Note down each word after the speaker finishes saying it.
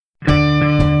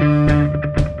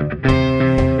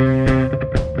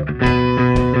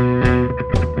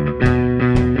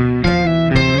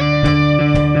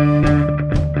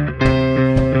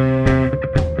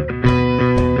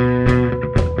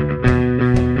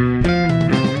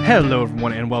Hello,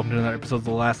 everyone, and welcome to another episode of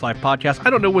the Last Life Podcast. I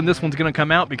don't know when this one's going to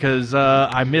come out because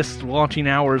I missed launching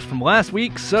hours from last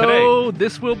week, so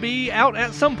this will be out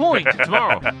at some point.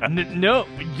 Tomorrow. No,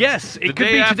 yes, it could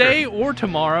day be after. today or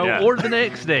tomorrow or the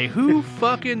next day. Who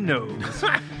fucking knows?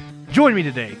 Join me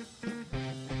today,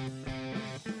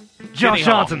 Josh Kenny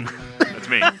Hall. Johnson, That's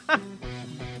me.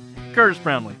 Curtis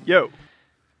Brownlee, Yo.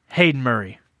 Hayden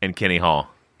Murray, And Kenny Hall.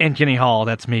 and Kenny Hall.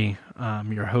 That's me,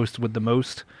 your host with the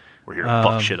most. We're here to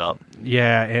fuck shit up.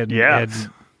 Yeah, Yeah.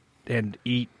 and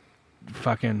eat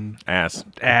fucking Ass.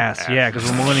 ass. Yeah, because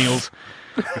we're millennials.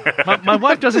 my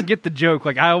wife doesn't get the joke.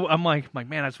 Like I'm like,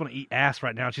 man, I just want to eat ass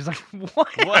right now. She's like, what?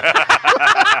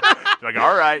 Like,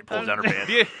 all right, pulls down her pants.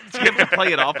 You have to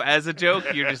play it off as a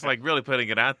joke. You're just like really putting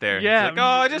it out there. Yeah. It's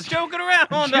like, just joking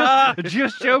around.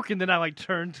 just joking. Then I like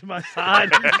turn to my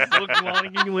side and just look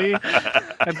longingly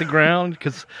at the ground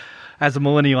because as a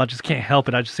millennial, I just can't help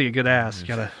it. I just see a good ass.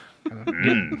 Gotta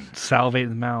get salivate in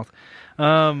the mouth.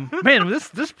 Man,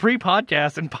 this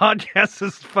pre-podcast and podcast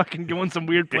is fucking going some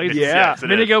weird places. Yes, A it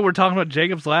minute is. ago we're talking about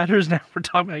Jacob's Ladders. Now we're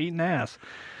talking about eating ass.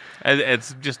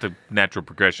 It's just a natural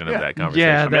progression of that conversation.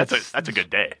 Yeah, I mean, that's a good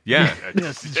day. Yeah.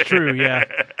 Yes, it's true. Yeah,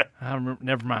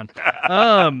 never mind.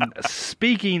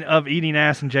 Speaking of eating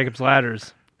ass and Jacob's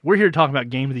Ladders, we're here to talk about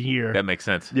Game of the Year. That makes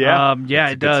sense. Yeah.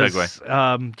 Yeah, That's a it good does.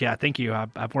 segue. Yeah, thank you.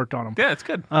 I've worked on them. Yeah, it's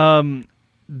good.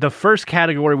 The first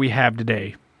category we have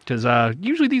today, because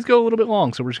usually these go a little bit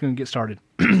long, so we're just going to get started.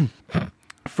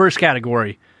 First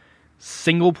category,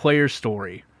 single player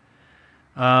story.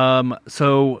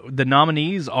 So the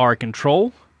nominees are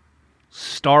Control,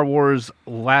 Star Wars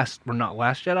not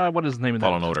Last Jedi. What is the name of that?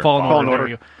 Fallen Order. Fallen Order. There we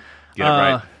go. Get it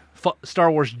right. Star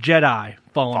Wars Jedi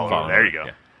Fallen Order. Oh, there you go.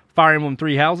 Yeah. Fire Emblem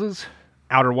Three Houses,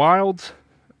 Outer Wilds,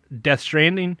 Death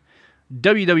Stranding,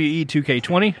 WWE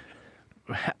 2K20,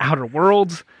 Outer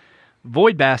Worlds,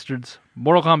 Void Bastards,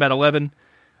 Mortal Kombat 11,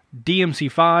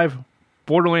 DMC 5,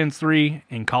 Borderlands 3,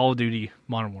 and Call of Duty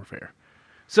Modern Warfare.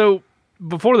 So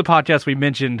before the podcast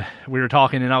we were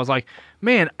talking and I was like,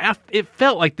 man, it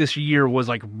felt like this year was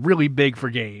like really big for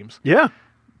games. Yeah.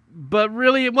 But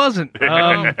really it wasn't.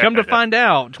 Come to find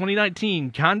out,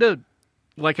 2019, kind of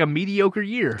like a mediocre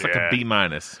year. It's like a B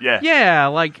minus. Yeah. Yeah,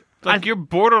 like Like you're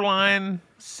borderline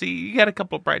C. You got a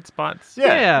couple of bright spots.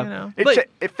 Yeah. You know.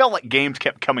 It felt like games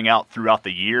kept coming out throughout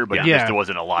the year, but Yeah. there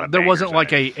wasn't a lot of there wasn't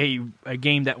bangers like in it. a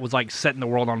game that was like setting the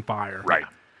world on fire. Right.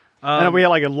 And we had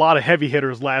like a lot of heavy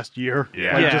hitters last year.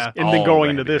 Yeah. Like, Yeah. just, and All then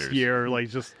going the into heavy this hitters. year, like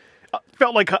just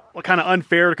felt like kind of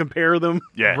unfair to compare them.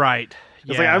 Yeah. Right.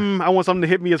 It's like I want something to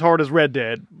hit me as hard as Red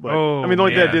Dead. But, Oh, I mean, the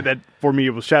only thing yeah. that did that for me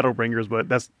was Shadowbringers, but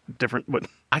that's different. But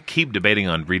I keep debating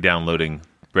on re-downloading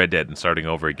Red Dead and starting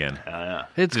over again.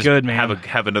 It's Just good, man.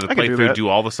 Have another I can do playthrough, that. do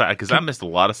all the side because I missed a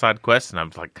lot of side quests, and I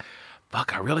was like,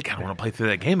 "Fuck, I really kind of want to play through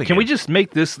that game again." Can we just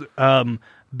make this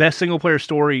best single player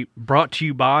story brought to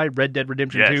you by Red Dead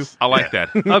Redemption Yes. I like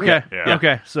that. 2? Okay. Yeah.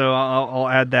 Okay. So I'll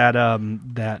add that.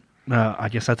 I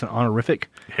guess that's an honorific.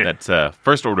 That's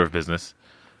first order of business.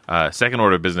 Second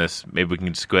order of business. Maybe we can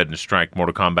just go ahead and strike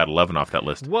Mortal Kombat 11 off that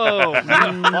list. Whoa. Fuck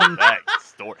that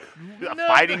story. A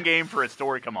fighting game for a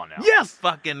story? Come on now. yes,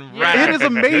 Fucking Yeah. right. it is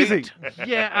amazing.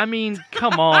 Yeah. I mean,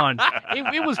 come on.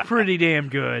 It was pretty damn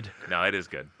good. No, it is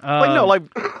good.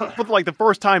 For like the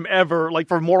first time ever, like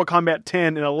for Mortal Kombat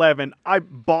 10 and 11, I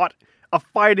bought a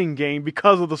fighting game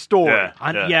because of the story.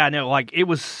 Yeah. No, like it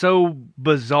was so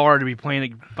bizarre to be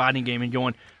playing a fighting game and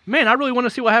going, man, I really want to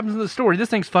see what happens in the story. This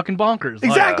thing's fucking bonkers. Like,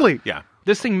 Exactly. Yeah.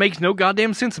 this thing makes no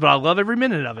goddamn sense, but I love every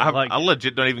minute of it. I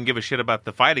legit don't even give a shit about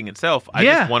the fighting itself. I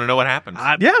Yeah. just want to know what happens.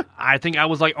 I think I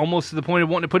was like almost to the point of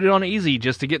wanting to put it on easy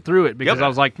just to get through it because Yep. I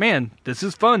was like, man, this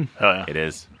is fun. it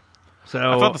is. So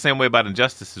I felt the same way about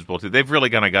Injustice as well, too. They've really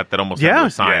kind of got that almost Yeah. under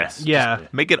science. Yeah.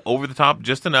 Just make it over the top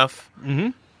just enough. Mm-hmm.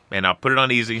 And I'll put it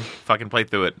on easy, fucking play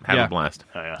through it, have Yeah. a blast.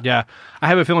 Yeah, I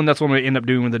have a feeling that's what I'm going to end up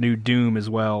doing with the new Doom as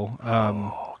well.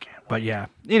 But yeah.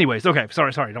 Anyways, okay.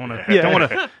 Sorry. Don't want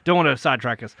to don't want to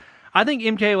sidetrack us. I think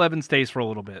MK11 stays for a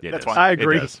little bit. It That's is. fine. I It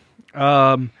agree. does.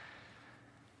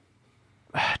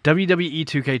 WWE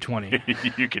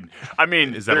 2K20. You can. I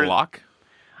mean, Is that a lock?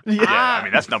 Yeah. I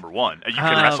mean, that's number one. You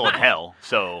can wrestle in hell.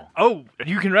 So. Oh,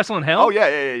 you can wrestle in hell? Oh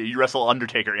yeah. You wrestle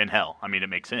Undertaker in hell. I mean, it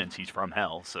makes sense. He's from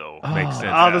hell, so. Makes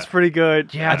sense. Oh, that's pretty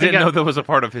good. Yeah, I think didn't know that was a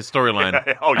part of his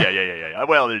storyline. Oh yeah.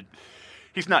 Well,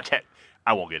 he's not.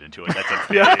 I won't get into it. That's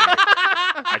unfair.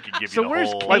 I could give So you the where's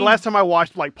whole. Like last time I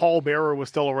watched, like Paul Bearer was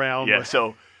still around. Yeah. but-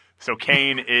 So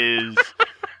Kane is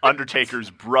Undertaker's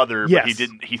brother, but Yes. he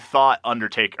didn't. He thought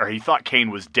he thought Kane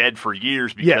was dead for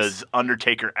years because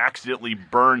Undertaker accidentally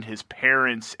burned his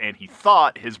parents, and he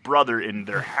thought his brother in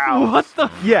their house. What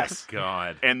the? Yes.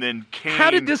 God. And then Kane.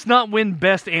 How did this not win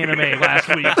Best Anime last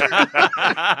week?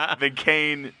 Then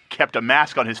Kane kept a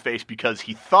mask on his face because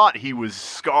he thought he was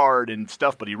scarred and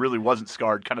stuff, but he really wasn't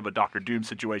scarred. Kind of a Dr. Doom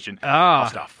situation. Ah. I'll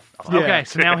stop. Yeah. Okay,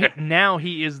 so now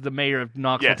he is the mayor of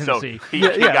Knoxville, Yeah, so Tennessee.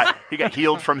 he got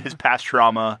healed from his past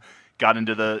trauma, got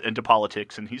into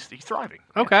politics, and he's thriving.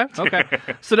 Okay. So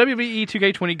WWE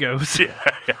 2K20 goes. Yeah,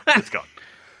 it's gone.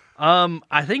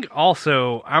 I think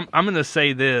also I'm going to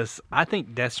say this. I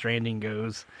think Death Stranding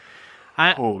goes.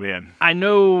 Oh man, I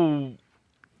know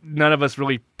none of us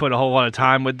really put a whole lot of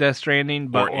time with Death Stranding,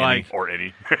 but or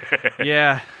any.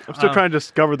 yeah, I'm still trying to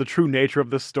discover the true nature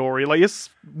of this story. Like, it's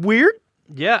weird.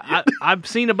 yeah. I've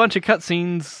seen a bunch of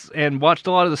cutscenes and watched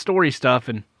a lot of the story stuff,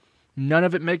 and none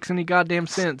of it makes any goddamn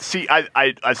sense. See, I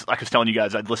like I was telling you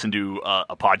guys, I'd listened to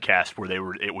a podcast where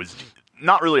it was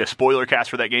not really a spoiler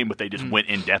cast for that game, but they just went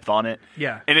in depth on it.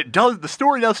 Yeah. And the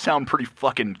story does sound pretty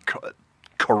fucking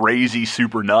crazy,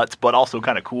 super nuts, but also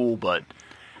kind of cool. But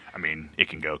I mean, it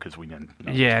can go because we didn't.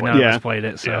 Yeah, none of us played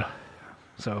it, so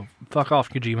so fuck off,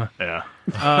 Kojima. Yeah.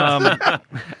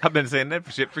 I've been saying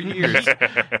that shit for years.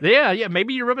 Yeah,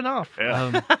 maybe you're rubbing off.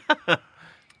 Yeah.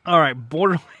 All right,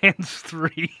 Borderlands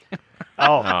 3.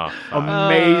 Oh,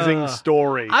 amazing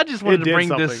story. I just wanted It to did bring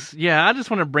something. this. Yeah, I just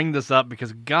want to bring this up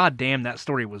because goddamn, that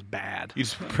story was bad. You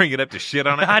just bring it up to shit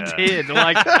on it. I did.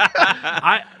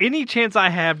 Like, any chance I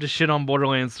have to shit on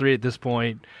Borderlands 3 at this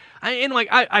point,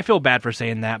 I feel bad for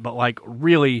saying that, but like,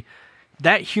 really,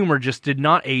 that humor just did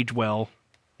not age well,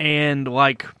 and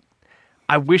like,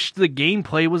 I wish the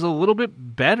gameplay was a little bit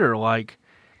better. Like,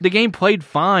 the game played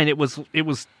fine. It was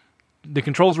the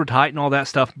controls were tight and all that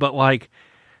stuff, but like,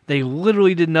 they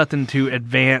literally did nothing to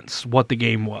advance what the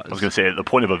game was. I was going to say, the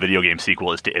point of a video game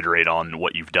sequel is to iterate on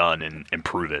what you've done and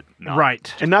improve it.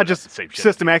 Right. And not just Same shit.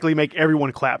 systematically make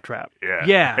everyone claptrap. Yeah.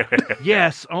 Yeah.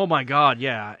 Yes. Oh my God.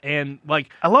 Yeah. And like,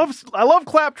 I love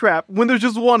claptrap when there's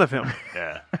just one of him.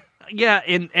 Yeah. yeah.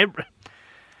 And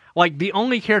like the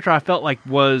only character I felt like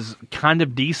was kind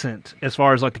of decent as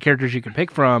far as like the characters you can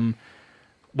pick from,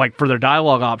 like for their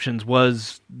dialogue options,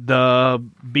 was the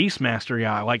Beastmaster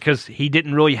guy. Like, because he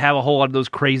didn't really have a whole lot of those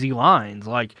crazy lines.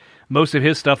 Like, most of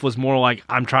his stuff was more like,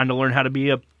 I'm trying to learn how to be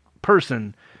a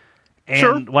person. And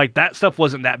Sure. like that stuff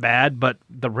wasn't that bad, but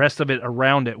the rest of it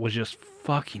around it was just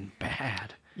fucking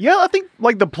bad. Yeah, I think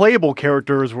like the playable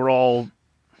characters were all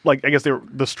like, I guess they were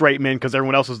the straight men because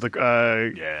everyone else was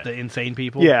the Yeah. The insane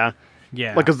people. yeah.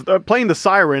 Yeah. Like, because playing the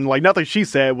siren, like nothing she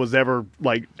said was ever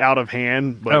like out of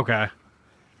hand. But Okay.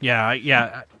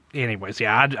 Yeah. Anyways,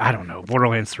 yeah, I don't know.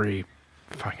 Borderlands 3,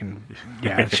 fucking,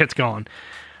 yeah, shit's gone.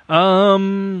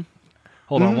 Hold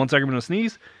on 1 second, I'm gonna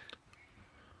sneeze.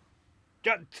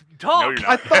 Talk! No, you're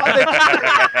I not. thought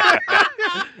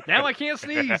that Now I can't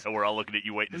sneeze. We're all looking at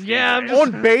you waiting to Yeah, I'm sneeze.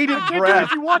 just- on bated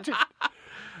breath. you watch it.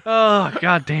 Oh,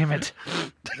 god damn it.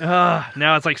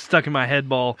 Now it's like stuck in my head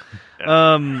ball.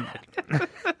 Head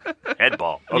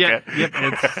ball. Okay. Yeah,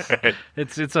 yep,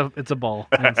 it's a ball.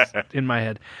 And it's in my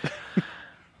head.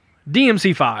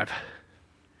 DMC 5.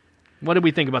 What did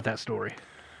we think about that story?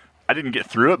 I didn't get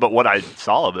through it, but what I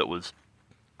saw of it was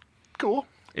cool.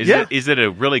 Is it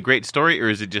a really great story, or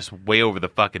is it just way over the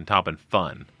fucking top and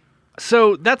fun?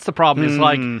 So that's the problem. Is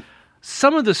like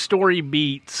some of the story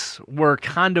beats were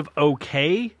kind of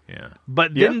okay, Yeah.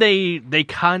 but then they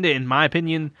kind of, in my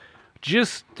opinion,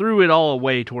 just threw it all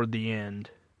away toward the end.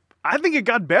 I think it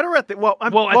got better at the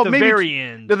At the maybe very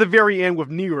end. At the very end with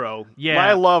Nero. Yeah.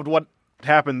 I loved what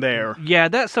happened there. Yeah,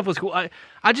 that stuff was cool.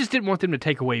 I just didn't want them to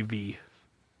take away V.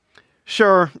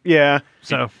 Sure, yeah.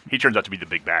 So He turns out to be the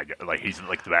big bad guy. Like, he's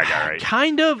like the bad guy, right?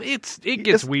 kind of, it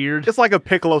gets weird. It's like a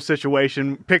Piccolo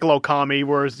situation, Piccolo Kami,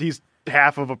 where he's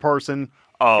half of a person.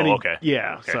 Oh, and he- okay.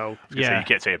 Yeah, Okay. so. I was gonna say, Yeah. you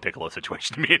can't say a Piccolo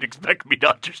situation to me and expect me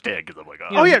to understand because I'm like,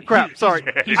 Oh, yeah, crap. he's- Sorry.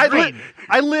 he's I, green.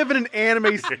 I live in an anime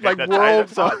like That's world,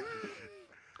 fine. so.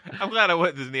 I'm glad I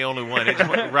wasn't the only one. It just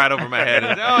went right over my head. Oh,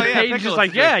 yeah. Hey, he's Piccolo's just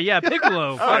like, yeah,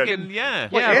 Piccolo. Fucking, yeah.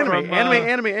 What, Yeah, anime, from,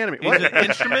 anime. He's What? an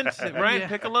instrument, right? Yeah.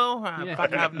 Piccolo? I Yeah.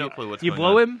 fucking have no clue what's You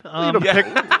going blow on. him? You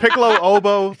know, Piccolo,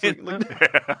 oboe.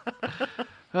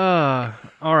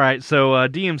 All right, so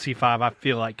DMC 5 I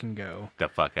feel like can go. The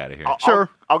fuck out of here. Sure.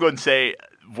 I'll go ahead and say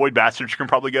Void Bastards can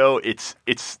probably go. It's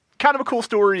kind of a cool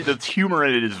story. The humor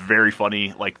in it is very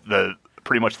funny. Like,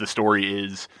 pretty much the story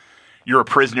is you're a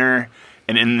prisoner,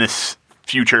 and in this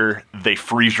future they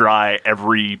freeze dry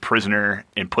every prisoner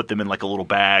and put them in like a little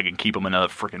bag and keep them in a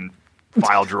freaking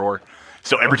file drawer.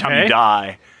 So every time Okay. you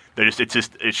die,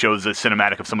 It shows a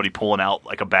cinematic of somebody pulling out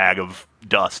like a bag of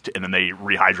dust, and then they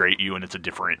rehydrate you, and it's a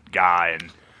different guy.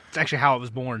 And It's actually how it was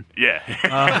born. yeah,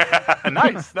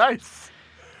 nice.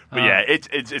 But yeah,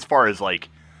 it's as far as like,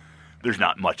 there's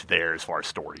not much there as far as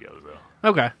story goes though.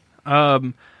 Okay.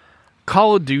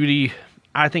 Call of Duty,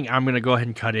 I think I'm going to go ahead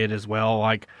and cut it as well.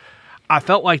 Like, I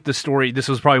felt like the story, this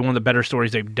was probably one of the better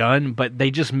stories they've done, but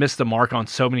they just missed the mark on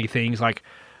so many things. Like,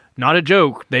 not a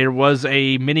joke, there was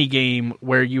a mini game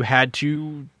where you had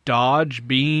to dodge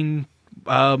being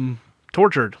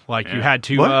tortured. Like, you had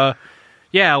to, What?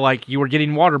 like you were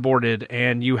getting waterboarded,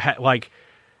 and you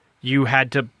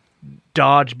had to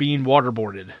dodge being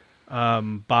waterboarded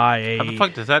by a. How the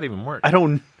fuck does that even work? I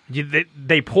don't.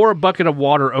 They pour a bucket of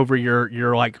water over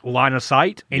your like line of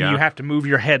sight, and Yeah. you have to move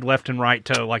your head left and right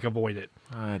to like avoid it.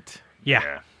 What?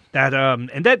 Yeah, that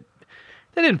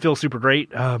didn't feel super great.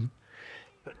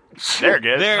 There it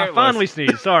goes. There I it finally was.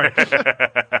 sneezed. Sorry.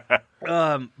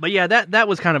 But yeah, that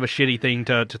was kind of a shitty thing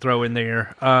to throw in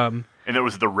there. And there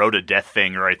was the road to death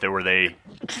thing right there where they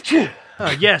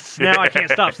Yes, now I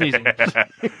can't stop sneezing.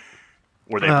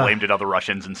 blamed it on the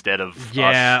Russians instead of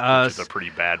us, which is a pretty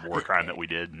bad war crime that we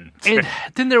did. And And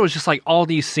then there was just like all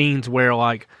these scenes where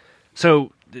like,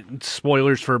 so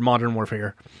spoilers for Modern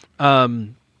Warfare.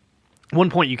 One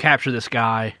point you capture this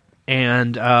guy,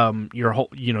 and you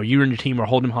and your team are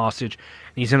holding him hostage.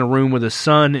 And he's in a room with his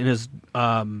son and his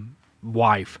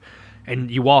wife, and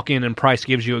you walk in and Price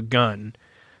gives you a gun,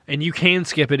 and you can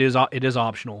skip it. It is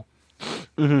optional.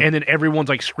 And then everyone's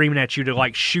like screaming at you to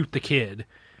like shoot the kid.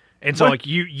 And so, What? like,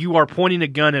 you are pointing a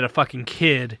gun at a fucking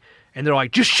kid, and they're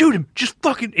like, just shoot him. Just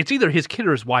fucking... It's either his kid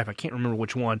or his wife. I can't remember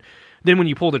which one. Then when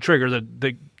you pull the trigger,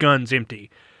 the gun's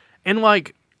empty. And,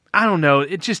 like, I don't know.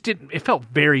 It just didn't... It felt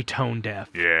very tone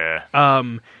deaf. yeah,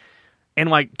 And,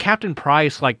 like, Captain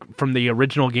Price, like, from the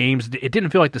original games, it didn't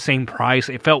feel like the same Price.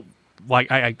 It felt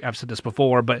like... I've said this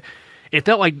before, but it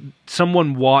felt like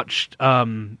someone watched...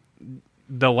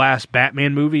 the last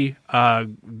Batman movie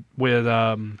with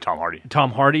Tom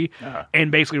Hardy. and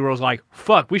basically was like,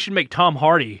 fuck, we should make Tom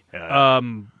Hardy. Yeah.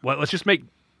 Let's just make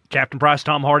Captain Price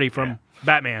Tom Hardy from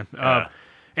Batman.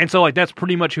 And so, like, that's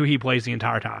pretty much who he plays the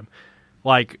entire time.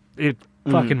 Like, it's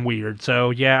fucking weird.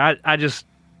 So, yeah, I just,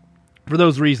 for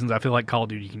those reasons, I feel like Call of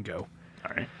Duty can go.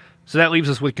 All right. So that leaves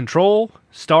us with Control,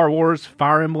 Star Wars,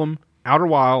 Fire Emblem, Outer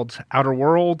Wilds, Outer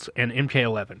Worlds, and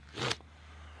MK11.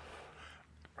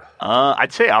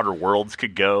 I'd say Outer Worlds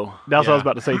could go. That's what I was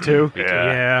about to say too.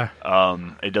 Yeah. Yeah.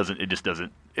 It just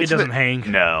doesn't. It doesn't hang.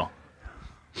 No.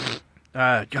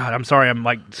 God, I'm sorry. I'm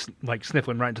like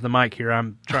sniffling right into the mic here.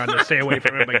 I'm trying to stay away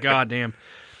from it, but goddamn,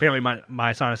 apparently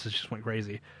my sinuses just went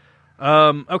crazy.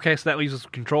 Okay, so that leaves us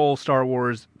with Control, Star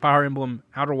Wars, Fire Emblem,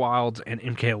 Outer Wilds, and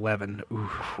MK11. Ooh.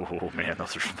 Oh man,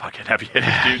 those are fucking heavy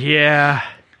hitters, dude. Yeah.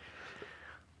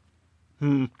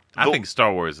 I think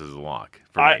Star Wars is a lock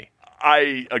for me.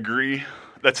 I agree.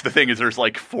 That's the thing is there's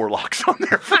like 4 locks on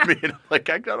there for me, and I'm like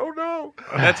I don't know.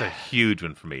 That's a huge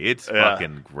one for me. It's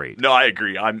fucking great. No, I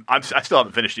agree. I still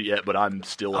haven't finished it yet, but I'm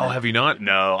still. Oh, have you not?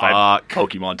 No, Fuck.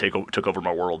 Pokemon took over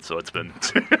my world, so it's been.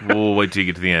 We'll wait till you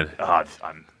get to the end.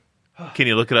 I'm. Can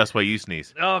you look at us while you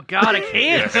sneeze? Oh God, I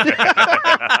can't.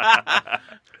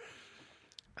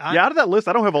 Yeah, out of that list,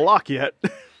 I don't have a lock yet.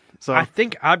 So I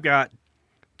think I've got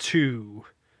 2.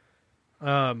 'cause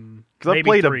I've Maybe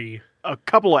played 3. a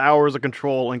couple of hours of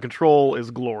Control, and Control is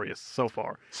glorious so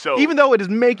far. So Even though it is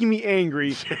making me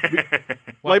angry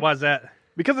Why is that?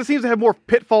 because it seems to have more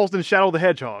pitfalls than Shadow the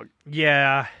Hedgehog.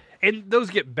 Yeah, and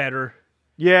those get better.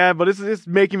 Yeah, but it's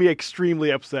making me extremely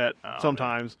upset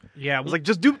sometimes. Yeah, It's like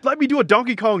let me do a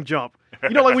Donkey Kong jump. You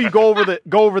know, like when you go over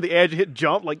the edge, and hit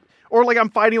jump, or like I'm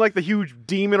fighting like the huge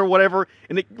demon or whatever,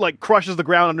 and it like crushes the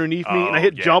ground underneath me, and I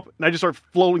hit yeah. jump, and I just start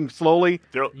floating slowly.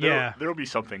 there'll be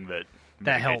something that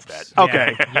that mitigates helps. That.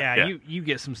 Okay. Yeah, Yeah. you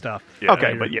get some stuff. Yeah.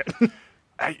 Okay, but yeah,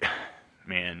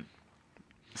 Man,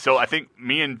 so I think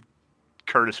me and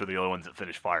Curtis are the only ones that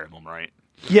finished Fire Emblem, right?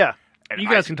 yeah. And You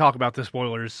guys can talk about the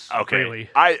spoilers. Okay. Freely.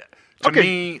 To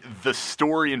me, the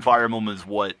story in Fire Emblem is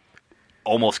what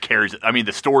almost carries it. I mean,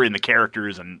 the story and the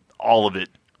characters and all of it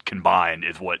combined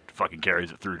is what fucking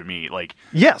carries it through to me. Like,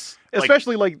 Yes,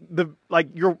 especially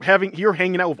you're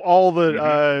hanging out with all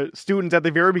the students at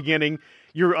the very beginning.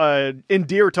 You're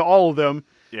endeared to all of them.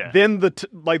 Yeah. Then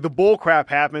the bull crap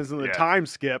happens and the Yeah. time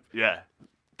skip. yeah,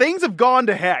 Things have gone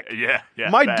to heck. yeah.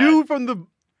 My bad. dude from the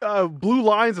Blue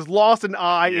Lines has lost an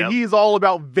eye, Yep. and he's all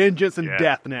about vengeance and Yeah.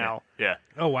 death now. Yeah,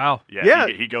 Oh wow. yeah. Yeah.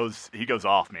 He goes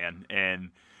off, man, and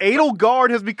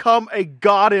Edelgard has become a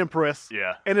god empress.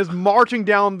 Yeah. And is marching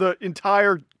down the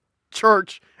entire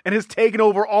church and has taken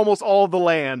over almost all of the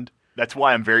land. That's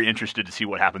why I'm very interested to see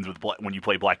what happens with when you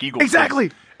play Black Eagle. Exactly.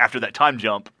 because After that time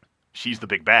jump, she's the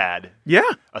big bad, Yeah.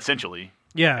 essentially.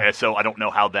 Yeah. And so I don't know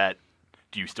how that.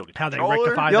 Do you still get to How they control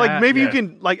her? rectify Yeah, like that. maybe you Yeah.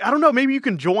 can, like, I don't know, maybe you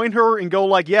can join her and go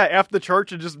like, yeah, after the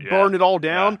church and just burn it all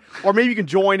down, or maybe you can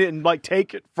join it and like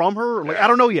take it from her. Like, I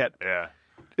don't know yet. Yeah.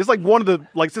 It's like one of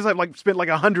the since I've like spent like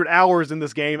 100 hours in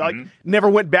this game, I never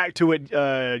went back to it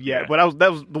yet. Yeah. But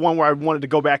that was the one where I wanted to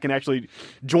go back and actually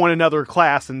join another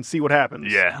class and see what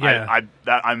happens. Yeah. Yeah.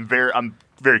 I'm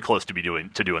very close to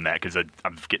doing that because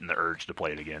I'm getting the urge to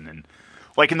play it again, and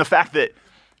like in the fact that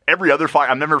every other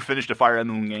I've never finished a Fire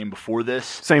Emblem game before this.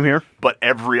 Same here. But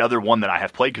every other one that I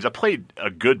have played, because I played a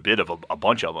good bit of a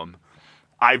bunch of them,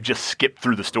 I've just skipped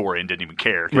through the story and didn't even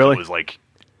care. 'Cause Really? It was like,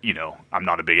 I'm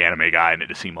not a big anime guy, and it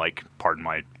just seemed like, pardon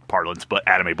my parlance, but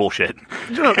anime bullshit.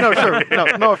 No, sure.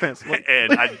 No offense. Like,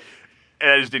 and I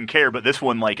just didn't care. But this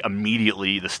one, like,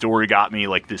 immediately, the story got me.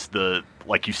 Like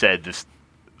like you said,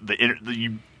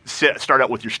 you start out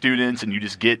with your students, and you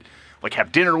just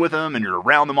have dinner with them, and you're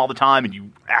around them all the time, and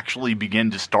you actually begin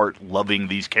to start loving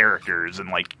these characters and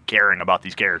like caring about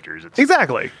these characters.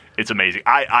 exactly. It's amazing.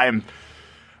 I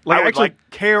Like would actually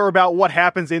care about what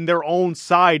happens in their own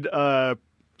side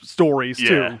stories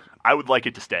too. I would like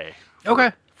it to stay.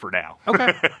 Okay. For now.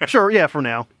 Okay. Sure, yeah, for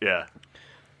now. Yeah.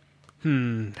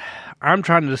 I'm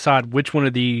trying to decide which one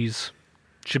of these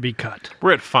should be cut.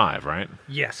 We're at 5, right?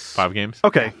 Yes. 5 games.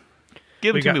 Okay.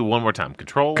 Give We it to got- me one more time.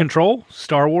 Control. Control,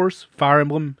 Star Wars, Fire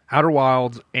Emblem, Outer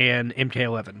Wilds, and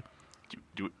MK11.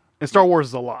 Do it. And Star Wars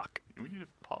is a lock. Do we need to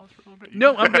pause for a little bit?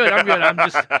 No, I'm good.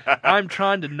 I'm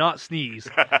trying to not sneeze.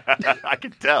 I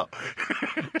can tell.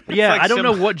 Yeah, like I don't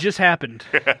know some- what just happened.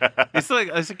 it's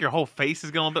like your whole face is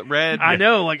going a bit red. I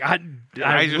know, like I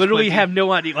eyes are literally squinting. have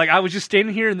no idea. Like I was just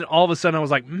standing here, and then all of a sudden I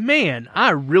was like, "Man, I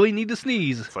really need to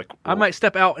sneeze." It's like, I might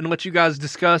step out and let you guys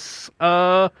discuss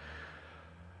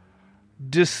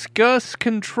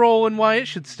Control and why it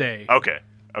should stay. Okay.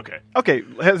 Okay,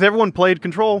 has everyone played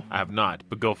Control? I have not,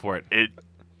 but go for it. It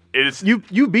is.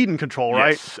 You've beaten Control,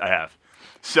 right? Yes, I have.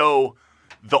 So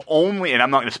the only, and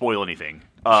I'm not going to spoil anything.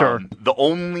 Sure. The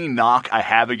only knock I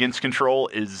have against Control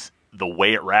is the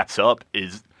way it wraps up.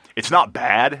 It's not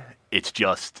bad. It's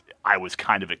just I was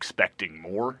kind of expecting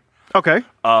more. Okay.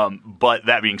 But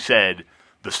that being said,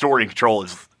 the story in Control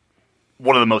is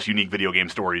one of the most unique video game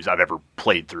stories I've ever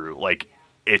played through. Like,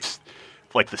 it's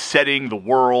like the setting, the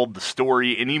world, the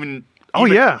story, and even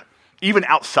even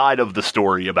outside of the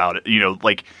story about it,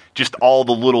 like just all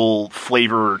the little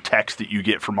flavor text that you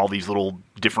get from all these little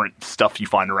different stuff you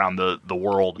find around the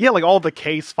world. Yeah, like all the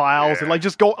case files and Yeah. like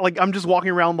just go like I'm just walking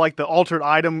around like the altered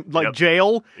item like Yep.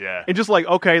 jail. Yeah. And just like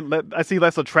okay, I see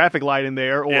that's a traffic light in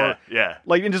there, or Yeah, yeah.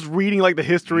 like and just reading like the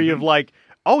history of like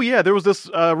oh yeah, there was this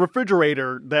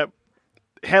refrigerator that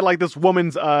had like this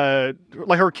woman's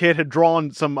like her kid had drawn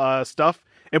some stuff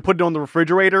and put it on the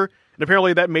refrigerator. And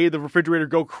apparently that made the refrigerator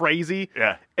go crazy.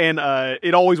 Yeah. And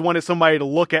it always wanted somebody to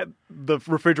look at the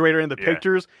refrigerator and the Yeah.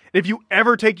 pictures. And if you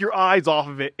ever take your eyes off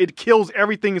of it, it kills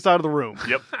everything inside of the room.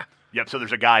 Yep. So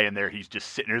there's a guy in there. He's just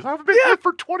sitting there. He's like, I've been here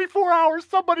for 24 hours.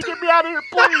 Somebody get me out of here,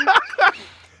 please.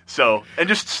 So, and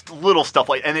just little stuff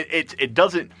like, and it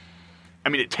doesn't. I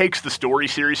mean, it takes the story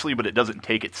seriously, but it doesn't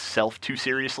take itself too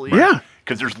seriously. Yeah.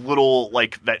 Because there's little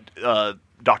like that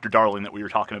Dr. Darling that we were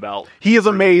talking about. He is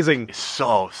amazing. Is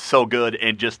so good,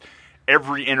 and just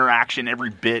every interaction, every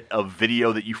bit of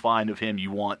video that you find of him,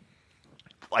 you want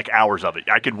like hours of it.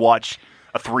 I could watch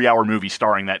a 3-hour movie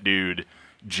starring that dude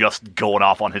just going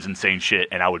off on his insane shit,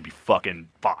 and I would be fucking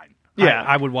fine. Yeah.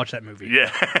 I would watch that movie.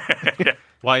 Yeah,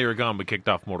 While you were gone, we kicked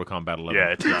off Mortal Kombat 11. Yeah,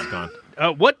 it's gone.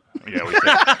 What?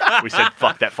 yeah. We said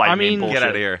fuck that fighting I mean, game bullshit. Get out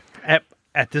of here.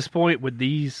 At this point with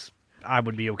these, I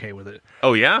would be okay with it.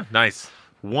 Oh, yeah? Nice.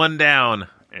 One down.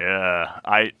 Yeah,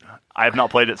 I have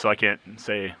not played it, so I can't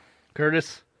say.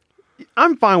 Curtis,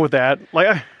 I'm fine with that.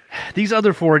 Like, these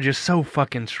other four are just so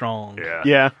fucking strong.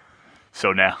 Yeah.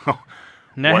 So now,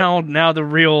 Now the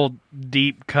real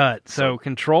deep cut. So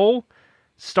Control,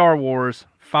 Star Wars,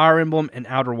 Fire Emblem, and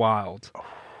Outer Wilds.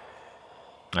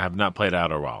 I have not played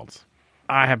Outer Wilds.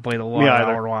 I have played a lot Me of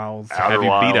either. Outer Wilds. Outer have you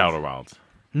Wilds. beat Outer Wilds?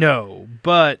 No,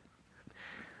 but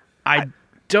I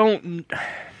don't.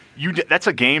 that's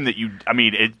a game that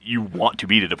you want to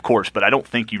beat it, of course, but I don't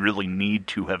think you really need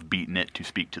to have beaten it to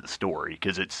speak to the story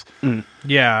because it's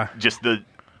Yeah, just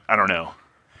I don't know.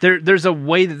 there's a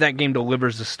way that game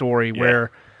delivers the story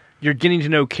where you're getting to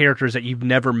know characters that you've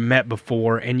never met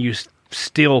before, and you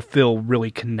still feel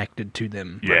really connected to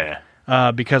them.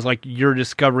 Yeah. Because like you're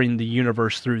discovering the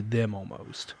universe through them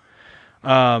almost.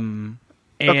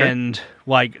 And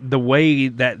like the way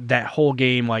that whole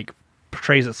game like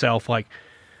portrays itself, like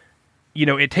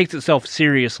it takes itself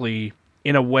seriously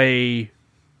in a way,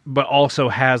 but also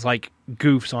has like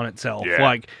goofs on itself. Yeah.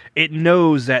 Like it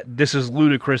knows that this is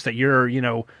ludicrous that you're,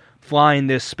 flying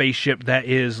this spaceship that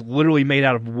is literally made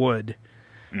out of wood.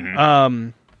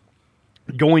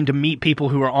 Going to meet people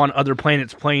who are on other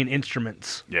planets playing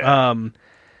instruments. Yeah. And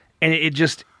it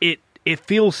just it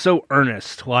feels so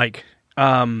earnest, like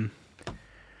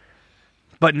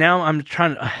but now I'm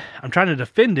trying to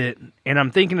defend it, and I'm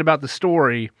thinking about the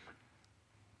story,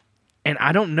 and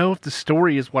I don't know if the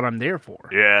story is what I'm there for.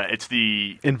 Yeah, it's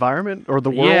the Environment or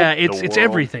the world? Yeah, The it's world.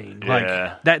 everything.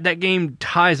 Yeah. Like that game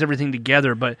ties everything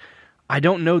together, but I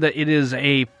don't know that it is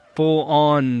a full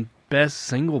on best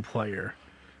single player.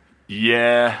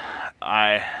 Yeah,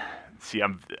 I see.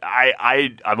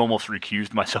 I've almost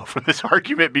recused myself from this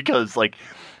argument because like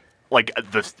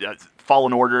the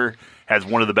Fallen Order has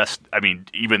one of the best. I mean,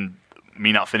 even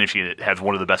me not finishing it has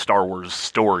one of the best Star Wars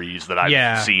stories that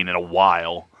I've seen in a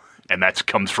while, and that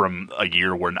comes from a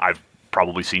year when I've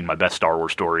probably seen my best Star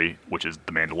Wars story, which is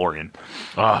The Mandalorian.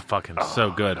 Oh, fucking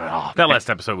so good. That last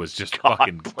episode was just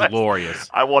fucking bless. glorious.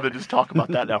 I want to just talk about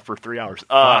that now for 3 hours.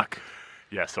 Fuck.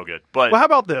 Yeah, so good. But Well, how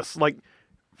about this? Like,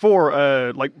 for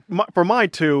for my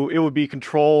two, it would be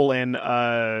Control and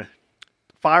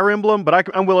Fire Emblem, but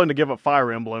I'm willing to give up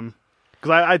Fire Emblem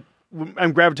because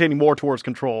I'm gravitating more towards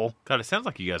Control. God, it sounds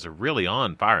like you guys are really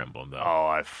on Fire Emblem, though. oh,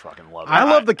 I fucking love it. I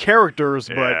love the characters,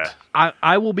 Yeah. but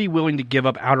I will be willing to give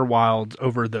up Outer Wilds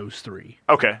over those three.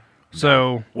 Okay.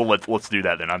 So, Well, let's do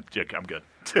that then. I'm good.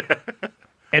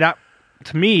 and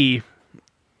to me,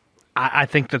 I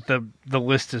think that the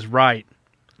list is right.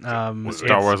 Was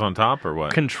Star it's Wars on top or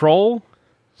what? Control,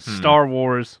 Star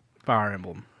Wars, Fire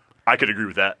Emblem. I could agree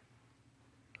with that.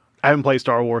 I haven't played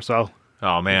Star Wars, so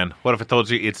Oh, man. What if I told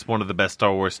you it's one of the best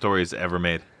Star Wars stories ever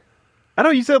made? I know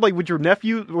you said like with your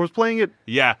nephew was playing it.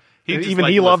 Yeah. Even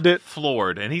like, he was loved it.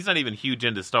 Floored, and he's not even huge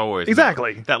into Star Wars.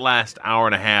 Exactly. That last hour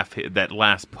and a half, that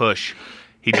last push,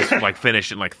 he just like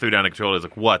finished and like threw down the controller. He's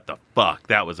like, "What the fuck?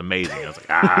 That was amazing." I was like,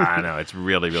 I know it's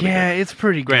really, really Yeah, good. it's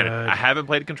pretty Granted, good. I haven't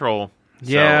played Control, so,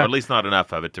 Yeah. or at least not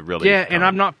enough of it to really. Yeah, and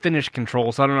I'm not finished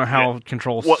Control, so I don't know how Yeah.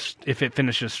 Control Well- if it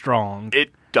finishes strong.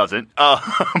 It doesn't.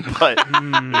 But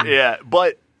yeah,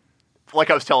 but like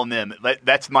I was telling them,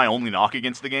 that's my only knock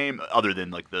against the game, other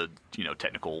than like the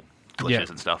technical glitches Yeah.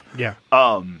 and stuff. Yeah,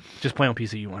 just play on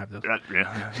PC. You won't have those.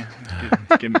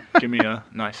 Yeah. give me a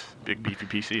nice big beefy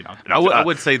PC. I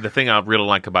would say the thing I really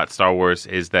like about Star Wars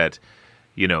is that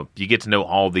you get to know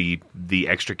all the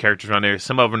extra characters on there.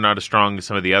 Some of them are not as strong as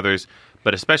some of the others,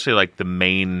 but especially like the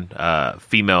main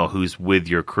female who's with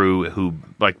your crew, who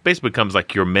like basically becomes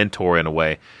like your mentor in a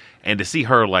way, and to see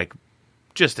her like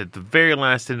just at the very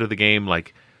last end of the game,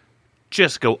 like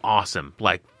just go awesome,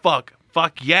 like fuck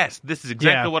yes, this is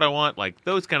exactly Yeah. what I want. Like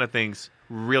those kind of things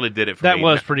really did it for That me.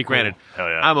 was Now, pretty cool. Granted, Hell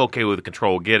yeah. I'm okay with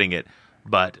Control getting it,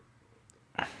 but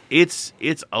it's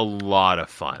a lot of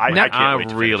fun. I Like, can't wait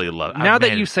to really finish it. love it. Now that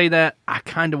Man, you say that, I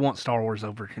kind of want Star Wars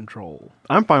over Control.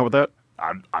 I'm fine with that.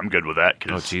 I'm good with that oh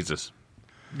because Jesus,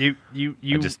 You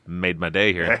I just made my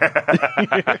day here.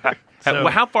 So-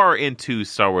 How far into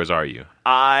Star Wars are you?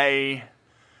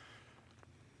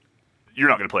 you're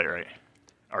not going to play it, right?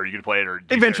 Are you going to play it or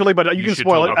do Eventually, but you can should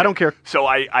spoil it. totally- I don't care. So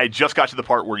I just got to the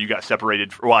part where you got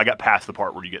separated. Well, I got past the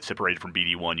part where you get separated from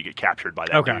BD1. You get captured by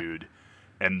that Okay. dude,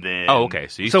 and then Oh, okay.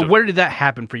 So you So still, where did that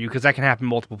happen for you? Because that can happen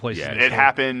multiple places. Yeah, in the It story.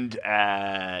 happened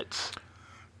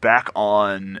back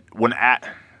on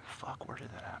where did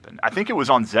that happen? I think it was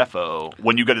on Zepho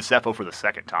when you go to Zepho for the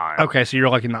second time. Okay, so you're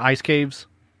like in the ice caves.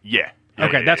 Yeah.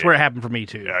 Okay, that's where it happened for me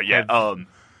too. Yeah.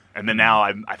 And then now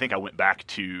I think I went back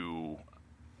to.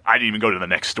 I didn't even go to the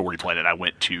next story planet. I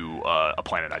went to a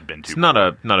planet I'd been to. it's not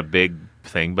a big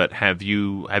thing, but have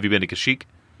you been to Kashyyyk?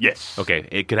 Yes. Okay,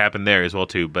 it could happen there as well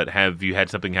too. But have you had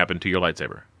something happen to your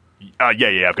lightsaber?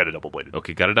 Yeah. I've got a double bladed.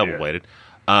 Okay, got it double bladed.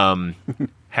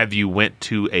 Have you went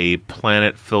to a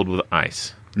planet filled with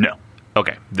ice? No.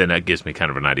 Okay, then that gives me kind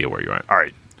of an idea where you're at. All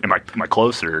right. Am I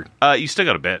close or? You still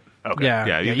got a bit. Okay. Yeah,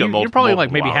 Yeah, you've you're, got you're probably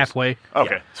like multiple maybe hours. halfway.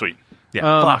 Okay. Sweet. Yeah,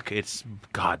 fuck. It's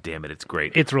god damn it. It's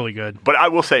great. It's really good. But I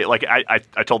will say, like I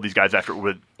told these guys after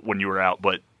when you were out,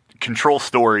 but Control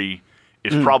story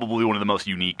is probably one of the most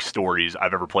unique stories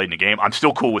I've ever played in a game. I'm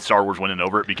still cool with Star Wars winning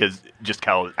over it because just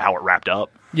how it wrapped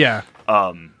up. Yeah,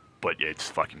 But yeah, it's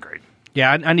fucking great.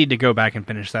 yeah. I need to go back and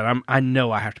finish that. I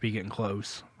know I have to be getting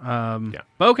close. Yeah.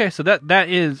 But okay, so that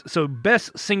is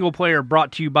best single player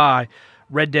brought to you by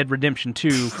Red Dead Redemption 2,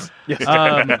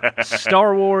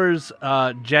 Star Wars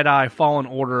Jedi Fallen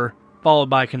Order, followed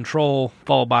by Control,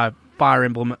 followed by Fire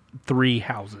Emblem 3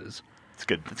 Houses. It's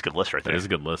good. That's a good list right there. That is a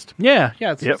good list. Yeah,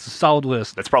 it's Yep. a solid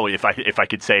list. That's probably if I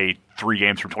could say 3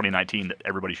 games from 2019 that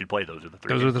everybody should play. Those are the 3.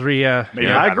 Those are games. the 3. Maybe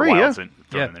Yeah, I Outer agree, Wilds yeah. and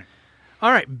throw Yeah. it in there.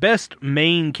 All right, best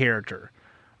main character.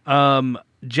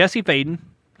 Jesse Faden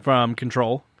from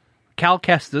Control, Cal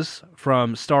Kestis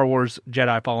from Star Wars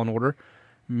Jedi Fallen Order,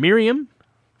 Miriam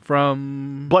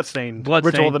from Bloodstained.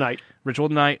 Bloodstained. Ritual of the Night. Ritual of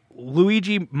the Night,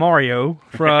 Luigi Mario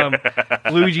from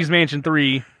Luigi's Mansion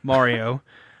 3 Mario,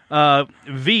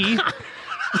 V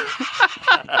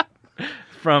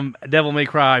from Devil May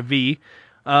Cry V,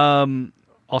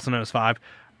 also known as 5,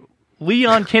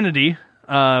 Leon Kennedy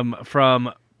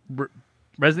from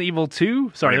Resident Evil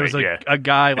 2. Sorry, there was a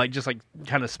guy just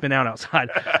kind of spin out outside.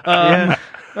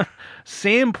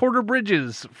 Sam Porter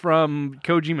Bridges from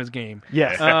Kojima's game.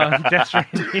 Yes. Death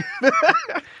Stranding.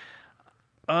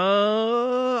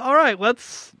 All right,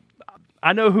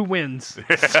 I know who wins.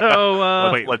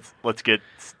 So Let's get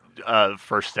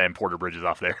first Sam Porter Bridges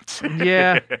off there.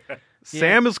 yeah,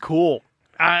 Sam is cool.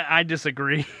 I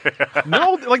disagree.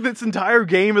 No, like this entire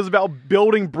game is about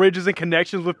building bridges and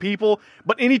connections with people.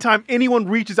 But anytime anyone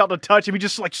reaches out to touch him, he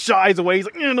just shies away. He's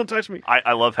like, "Don't touch me."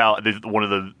 I love how one of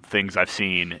the things I've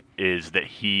seen is that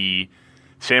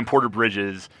Sam Porter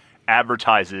Bridges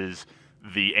advertises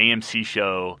the AMC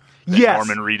show that Yes.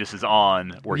 Norman Reedus is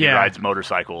on, where he Yeah. rides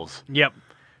motorcycles, Yep,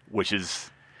 which is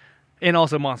and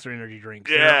also Monster Energy drinks.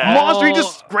 Yeah. Monster, he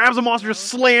just grabs a monster, just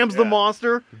slams the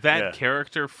monster. That Yeah.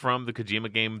 character from the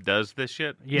Kojima game does this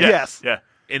shit, Yeah. Yes. yeah,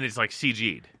 and it's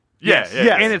CG'd. yeah,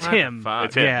 Yes. and it's him. Fuck.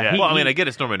 It's him, yeah. Well, I mean, I get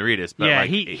it's Norman Reedus, but Yeah,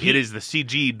 it is the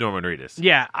CG Norman Reedus.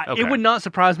 Yeah, Okay. it would not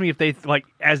surprise me if they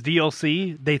as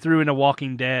DLC they threw in a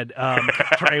Walking Dead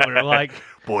trailer.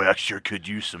 Boy, I sure could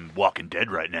use some Walking Dead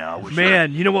right now.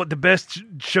 Man, you know what the best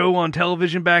show on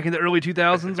television back in the early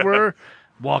 2000s were?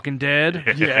 Walking Dead.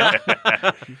 Yeah.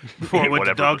 Before it went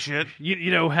to Whatever. dog shit.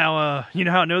 You know how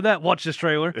I know that? Watch this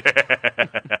trailer.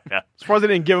 Surprised they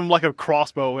didn't give him a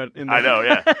crossbow. In there. I know,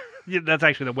 yeah. Yeah, that's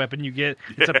actually the weapon you get.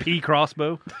 It's a P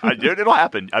crossbow. It'll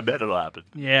happen. I bet it'll happen.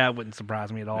 Yeah, it wouldn't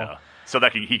surprise me at all. No. So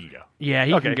he can go. Yeah,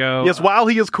 he Okay. can go. Yes, while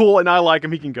he is cool and I like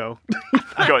him, he can go.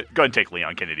 Go ahead and take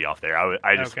Leon Kennedy off there.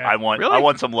 Okay. I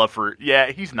want some love for.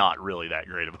 Yeah, he's not really that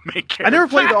great of a main character. I never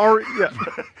played the R. Yeah.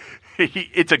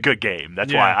 It's a good game.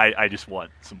 That's Yeah. why I just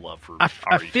want some love for. I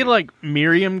RE2. feel like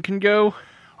Miriam can go.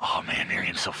 Oh man,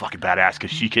 Miriam's so fucking badass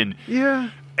because she can. Yeah.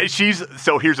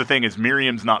 So here's the thing: is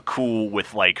Miriam's not cool with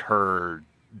her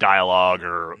dialogue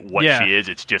or what Yeah. she is.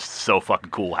 It's just so fucking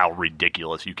cool how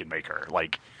ridiculous you can make her.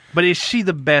 But is she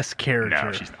the best character?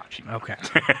 No, she's not. Okay.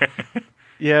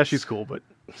 Yeah, she's cool, but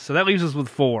So that leaves us with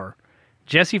 4.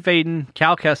 Jesse Faden,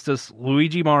 Cal Kestis,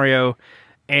 Luigi Mario,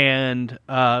 and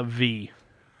V.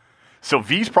 So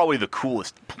V's probably the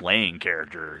coolest playing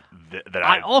character that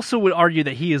I also would argue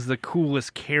that he is the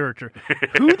coolest character.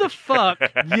 Who the fuck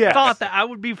Yes. thought that I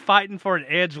would be fighting for an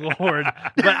edgelord?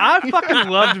 But I fucking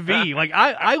loved V.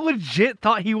 I legit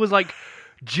thought he was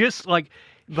just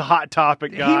the Hot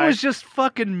Topic guy. he was just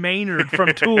fucking Maynard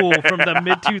from Tool from the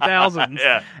mid 2000s.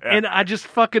 Yeah. And I just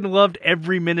fucking loved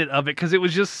every minute of it because it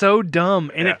was just so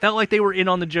dumb and Yeah. it felt like they were in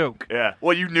on the joke. Yeah.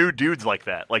 Well, you knew dudes like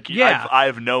that. Yeah.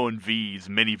 I've known V's,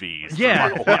 mini V's. Yeah,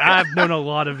 my whole life. I've known a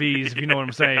lot of V's, if you know what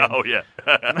I'm saying. Oh yeah.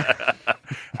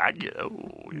 I get. Oh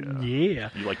yeah. Yeah,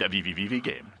 You like that VVVV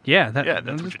game? yeah, Yeah, that's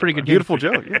that's what a pretty you're good. Beautiful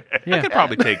joke. Yeah. Yeah. I could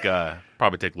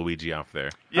probably take Luigi off there.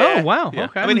 Oh wow. Yeah.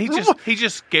 Okay. I mean, he's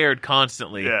just scared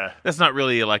constantly. Yeah. That's not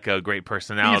really a great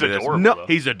personality. He's That's- adorable. No. though.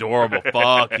 He's adorable.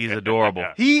 Fuck, he's adorable.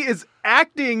 Yeah. He is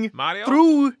acting Mario?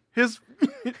 through his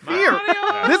fear.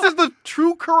 Mario? This is the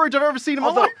true courage I've ever seen in my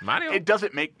Although life. Mario? it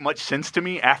doesn't make much sense to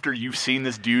me after you've seen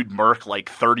this dude murk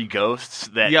 30 ghosts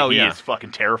that Yeah, he yeah. is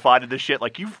fucking terrified of this shit.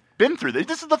 You've been through this.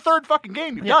 This is the 3rd fucking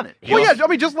game you've done it. He Well, also- yeah, I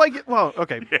mean, just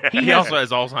okay. He also has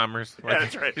Alzheimer's. Yeah,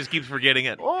 that's right. Just keeps forgetting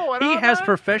it. Oh, I He don't has know.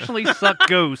 professionally sucked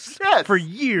ghosts Yes. for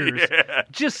years, Yeah.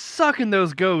 just sucking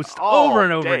those ghosts All over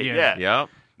and over day, again. Yeah. Yep.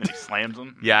 Then he slams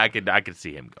them. Yeah, I could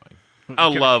see him going. I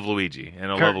love Luigi,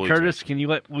 and I love Luigi. Curtis, can you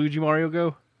let Luigi Mario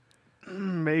go?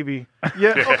 Maybe.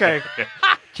 Yeah, okay.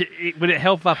 Would it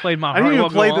help if I played my I heart didn't will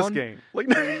even play go this on? game. All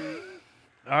right,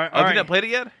 Oh, all have you right. not played it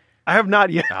yet? I have not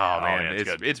yet. Oh man, man, it's it's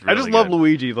good. it's I really just love good.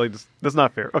 Luigi. That's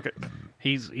not fair. Okay.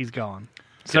 He's gone.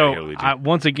 Get So out of here, Luigi.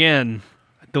 once again,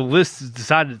 the list has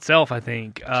decided itself. I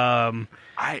think.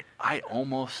 I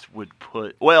almost would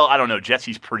put. Well, I don't know.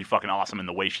 Jessie's pretty fucking awesome in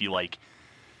the way she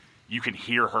you can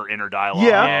hear her inner dialogue.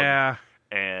 Yeah. Yeah.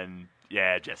 And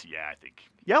yeah, Jessie. Yeah, I think.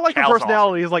 Yeah, I like her Cal's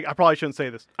personality. Is I probably shouldn't say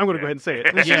this. I'm going to go ahead and say it.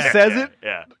 And she Yeah. says Yeah, it.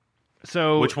 Yeah.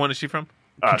 So Which one is she from?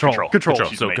 Control. Control.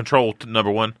 She's So amazing. Control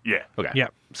number 1. Yeah. Okay. Yeah.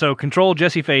 So Control,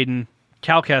 Jesse Faden,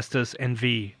 Cal Kestis, and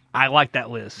V. I like that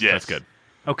list. Yes. That's good.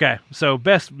 Okay, so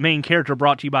best main character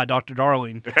brought to you by Dr.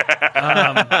 Darling is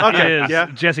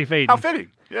Jesse Faden. How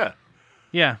fitting. Yeah.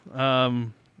 Yeah,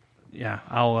 yeah.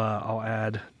 I'll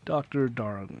add Dr.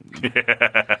 Darling.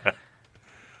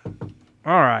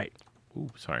 All right. Ooh,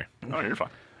 sorry. Oh, you're fine.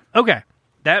 Okay,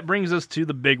 that brings us to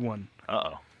the big one.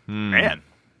 Uh-oh. Man.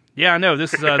 Yeah, I know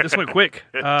this went quick.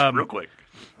 Real quick.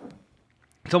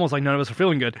 It's almost like none of us are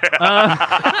feeling good.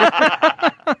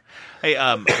 Hey,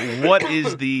 what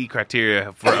is the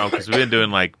criteria for? Because we've been doing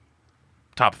like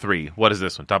top 3. What is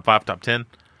this one? Top 5, top 10,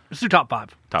 Let's do top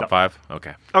 5. top 5?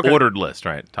 Okay. Okay. Ordered list,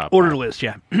 right? Top Ordered 5. list,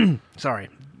 yeah. Sorry,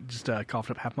 just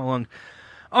coughed up half my lung.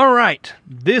 All right,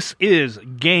 this is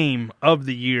Game of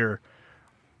the Year,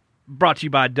 brought to you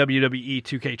by WWE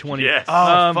 2K20. Yes.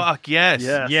 Oh fuck yes.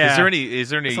 yes. Yeah. Is there any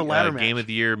It's a ladder game match. of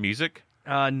the year music?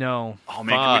 No. Oh,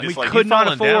 man. Fuck. Can we We just, like, could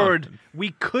not fallen down. afford.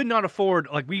 We could not afford.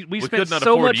 Like we spent could not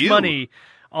so afford much you. money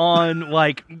on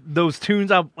like those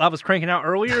tunes I was cranking out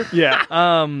earlier.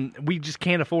 Yeah. We just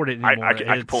can't afford it I, anymore. I,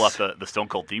 I could pull up It's- the Stone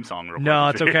Cold theme song real quick. No,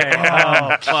 it's okay.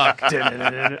 Oh fuck.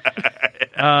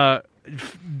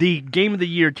 The Game of the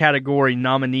Year category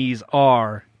nominees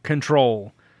are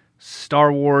Control,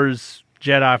 Star Wars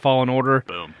Jedi Fallen Order,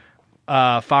 Boom.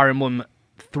 Fire Emblem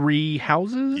Three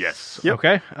Houses. Yes. Yep.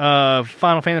 Okay.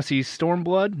 Final Fantasy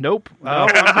Stormblood. Nope. Final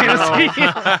Fantasy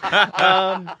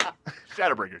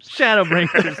Shadowbringers.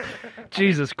 Shadowbringers.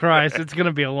 Jesus Christ, it's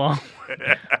gonna be a long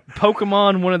one.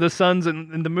 Pokemon, One of the Suns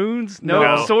and the Moons. No,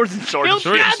 No. Swords and Swords and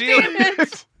Shields. God Shield. damn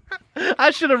it!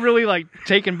 I should have really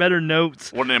taken better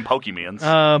notes. One of them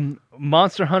Pokemons.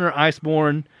 Monster Hunter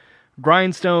Iceborne,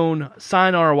 Grindstone,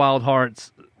 Sayonara Wild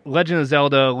Hearts, Legend of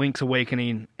Zelda: Link's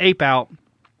Awakening, Ape Out,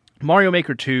 Mario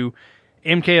Maker 2,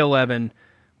 MK11,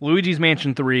 Luigi's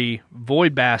Mansion 3,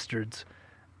 Void Bastards,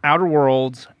 Outer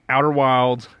Worlds, Outer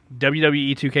Wilds,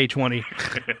 WWE 2K20,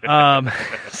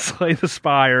 Slay the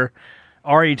Spire,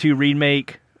 RE2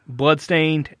 Remake,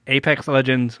 Bloodstained, Apex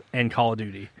Legends, and Call of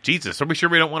Duty. Jesus, are we sure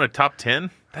we don't want a top 10?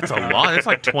 That's a lot. That's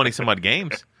like 20 some odd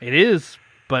games. It is,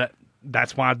 but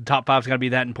that's why the top 5 is going to be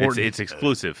that important. It's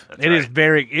exclusive. It is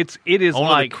very. It is Only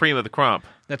like the cream of the crop.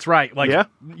 that's right. Like Yeah.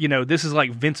 this is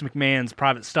like Vince McMahon's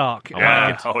private stock.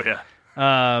 Yeah. Oh, yeah.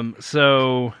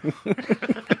 So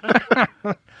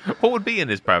What would be in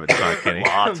his private stock, Kenny?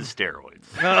 Lots of steroids.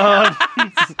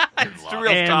 It's the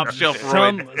real and top shelf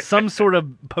roid. some sort of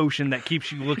potion that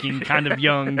keeps you looking kind of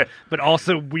young, but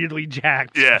also weirdly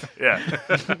jacked. Yeah. Yeah.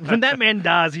 When that man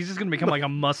dies, he's just going to become like a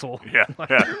muscle. Yeah.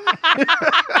 Yeah.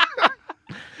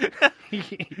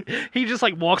 He just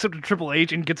like walks up to Triple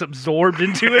H and gets absorbed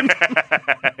into him.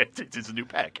 it's a new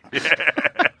pack.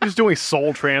 He's doing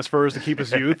soul transfers to keep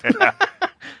his youth.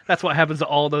 That's what happens to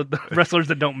all the wrestlers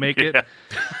that don't make it. Yeah.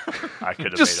 I could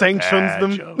have Just made a sanctions bad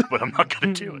them. joke, but I'm not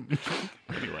going to do it.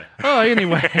 Anyway. Oh,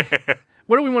 anyway,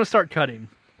 where do we want to start cutting?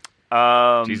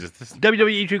 Jesus, this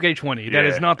WWE 2K20. That Yeah.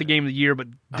 is not the game of the year, but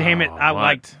damn it, Oh, I what?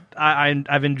 liked.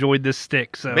 I've enjoyed this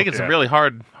stick. So making some really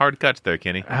hard cuts there,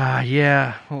 Kenny.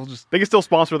 yeah, we'll just They can still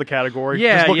sponsor the category.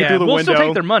 yeah Just looking yeah. through the We'll window. still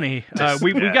take their money.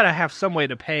 We've Yeah. got to have some way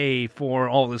to pay for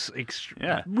all this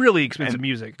Yeah. really expensive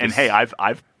music. And hey, I've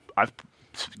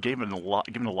given a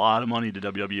lot of money to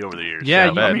WWE over the years. yeah,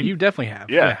 so, you, I mean, you definitely have.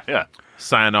 yeah.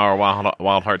 Sayonara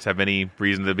Wild Hearts have any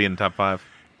reason to be in the top 5?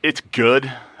 It's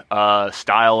good.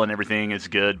 Style and everything is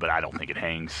good, but I don't think it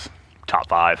hangs top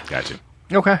 5. Gotcha.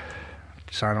 Okay.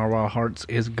 Sayonara Wild Hearts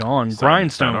is gone. Sayonara.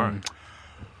 Grindstone.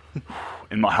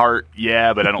 In my heart,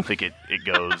 yeah, but I don't think it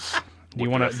goes. Do you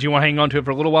want to hang on to it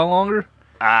for a little while longer?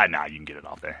 Nah, you can get it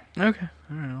off there. Okay.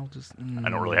 All right. I'll just I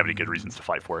don't really have any good reasons to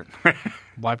fight for it.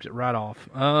 wiped it right off.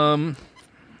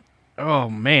 Oh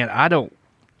man, I don't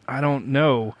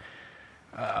know.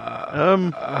 We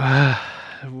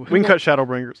can cut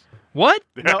Shadowbringers. What?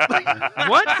 No.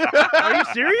 What? Are you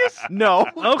serious? No.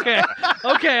 Okay.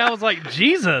 I was like,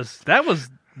 Jesus, that was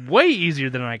way easier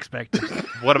than I expected.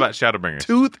 What about Shadowbringers?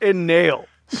 Tooth and nail.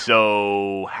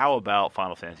 So, how about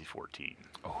Final Fantasy 14?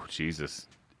 Oh, Jesus.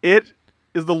 It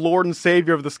is the Lord and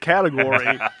Savior of this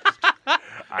category.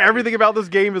 Everything about this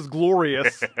game is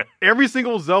glorious. Every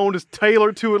single zone is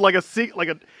tailored to it like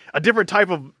a different type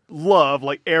of love,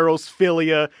 like Eros,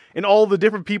 Philia, and all the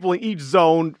different people in each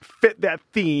zone fit that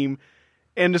theme,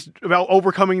 and it's about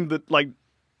overcoming the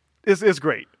it's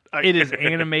great. It is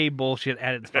anime bullshit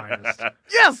at its finest.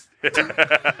 Yes.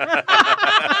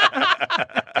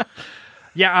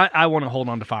 Yeah, I want to hold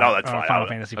on to No, that's fine. Final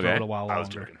Fantasy for a okay. little while I was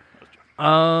longer. joking.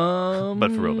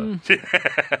 But for real, though.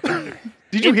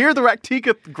 Did you hear the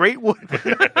Raktika Greatwood?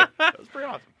 That was pretty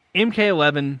awesome.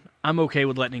 MK11, I'm okay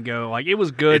with letting it go. Like it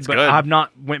was good, It's but good. I've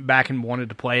not went back and wanted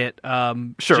to play it.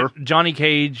 Sure. Johnny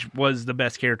Cage was the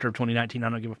best character of 2019. I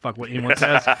don't give a fuck what anyone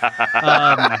says.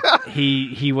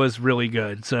 He was really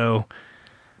good. So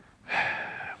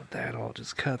with that, I'll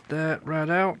just cut that right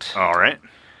out. All right.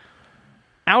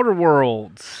 Outer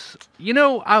Worlds. You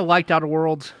know, I liked Outer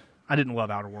Worlds. I didn't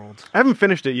love Outer Worlds. I haven't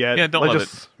finished it yet. Yeah, don't I love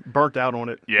just burnt out on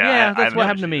it. Yeah, Yeah, I that's haven't what finished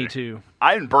happened to me either. too.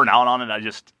 I didn't burn out on it.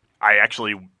 I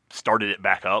actually started it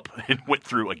back up and went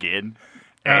through again,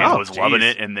 and Oh, was loving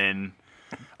geez. it. And then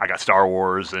I got Star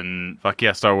Wars and Fuck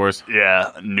yeah, Star Wars.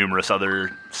 numerous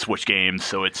other Switch games.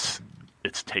 So it's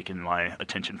taken my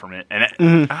attention from it,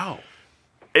 and Ow.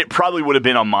 it probably would have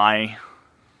been on my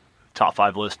top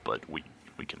 5 list, but we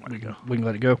can let it go. We can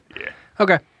let it go. Yeah,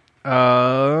 Okay.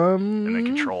 and then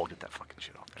Control, get that fucking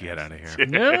shit off. Get out of here.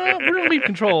 No, we're gonna leave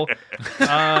Control.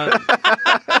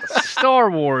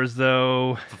 Star Wars,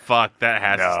 though. Fuck, that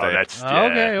has to No, stay. that's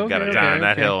Okay, Gotta okay, die on okay,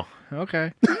 that okay. hill.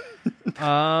 Okay.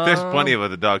 There's plenty of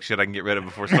other dog shit I can get rid of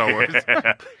before Star Wars.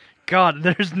 God,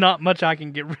 there's not much I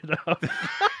can get rid of.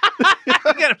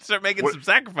 You gotta start making some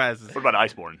sacrifices. What about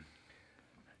Iceborne?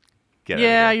 Get out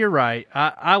Yeah, of here. you're right.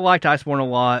 I liked Iceborne a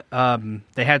lot.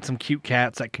 They had some cute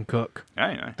cats that can cook.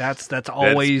 Yeah. That's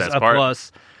always best a part.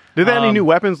 plus. Did they add any new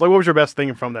weapons? Like, what was your best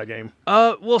thing from that game?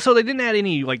 Well, so they didn't add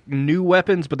any like new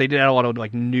weapons, but they did add a lot of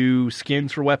like new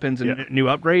skins for weapons and Yeah. new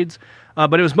upgrades.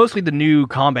 But it was mostly the new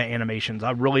combat animations.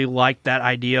 I really liked that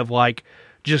idea of like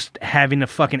just having a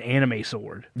fucking anime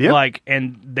sword. Yeah. Like,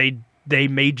 and they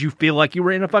made you feel like you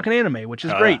were in a fucking anime, which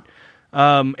is Oh, great.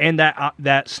 And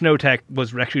that snow tech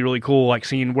was actually really cool. Like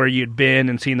seeing where you'd been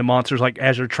and seeing the monsters. Like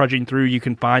as you're trudging through, you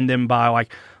can find them by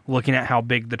like looking at how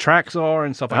big the tracks are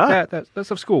and stuff like Ah. that. That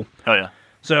stuff's cool. Oh yeah.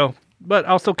 So, but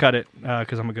I'll still cut it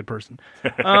because I'm a good person.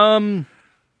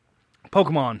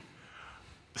 Pokemon.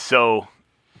 So,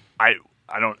 I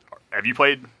don't. Have you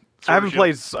played? I haven't Sword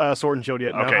and Shield? played Sword and Shield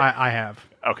yet. No. Okay. I have.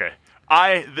 Okay.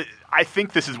 I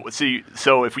think this is see.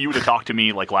 So if you would have talked to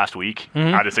me like last week,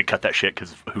 I'd have said cut that shit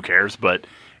because who cares? But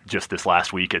just this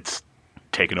last week, it's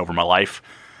taken over my life.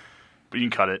 But you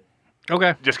can cut it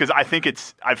Okay. just because I think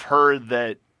it's. I've heard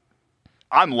that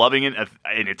I'm loving it,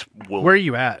 and it's. Well, Where are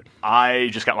you at? I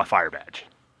just got my fire badge.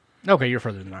 Okay, you're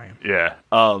further than I am. Yeah.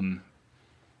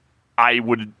 I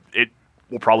would. It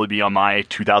will probably be on my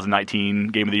 2019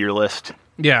 Game of the Year list.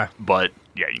 Yeah. But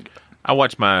yeah, you can get it. I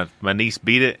watched my niece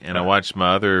beat it, and I watched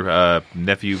my other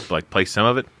nephew like play some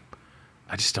of it.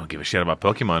 I just don't give a shit about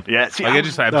Pokemon. Yeah, see, like, I I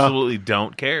just absolutely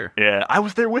don't care. Yeah, I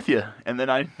was there with you, and then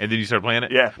I. And then you start playing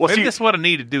it. Yeah, well, maybe see- that's what I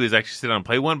need to do is actually sit down and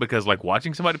play one because like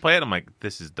watching somebody play it, I'm like,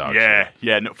 this is dog Yeah, shit.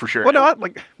 yeah, no, for sure. Well, no,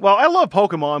 I love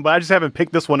Pokemon, but I just haven't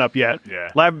picked this one up yet.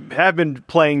 Yeah. I have been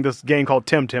playing this game called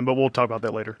Tim, but we'll talk about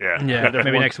that later. Yeah, Yeah.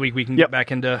 Maybe next week we can Yep. get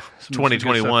back into some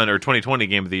 2021 or 2020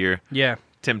 game of the year. Yeah.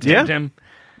 Tim. Yeah. Tim.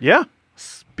 Yeah.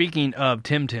 Speaking of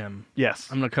Tim, Yes.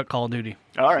 I'm gonna cut Call of Duty.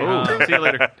 All right. Ooh, see you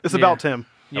later. It's Yeah. about Tim.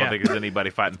 I don't think there's anybody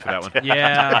fighting for that one.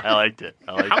 Yeah. I liked it.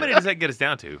 I liked How it. many does that get us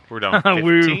down to? We're down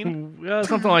 15?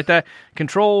 Something like that.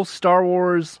 Control, Star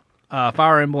Wars,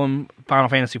 Fire Emblem, Final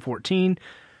Fantasy 14,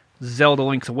 Zelda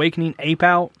Link's Awakening, Ape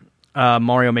Out,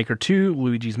 Mario Maker 2,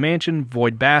 Luigi's Mansion,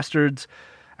 Void Bastards,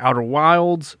 Outer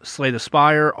Wilds, Slay the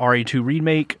Spire, RE2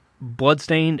 Remake,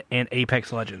 Bloodstained, and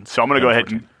Apex Legends. So I'm going to go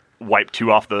ahead and wipe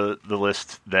 2 off the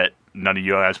list that none of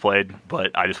you guys played,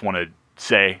 but I just want to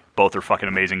say both are fucking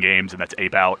amazing games, and that's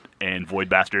Ape Out and Void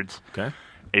Bastards. Okay.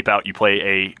 Ape Out, you play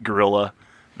a gorilla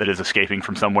that is escaping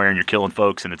from somewhere, and you're killing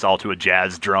folks, and it's all to a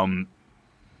jazz drum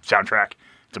soundtrack.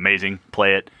 It's amazing.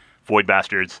 Play it. Void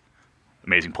Bastards,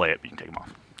 amazing. Play it. You can take them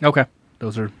off. Okay,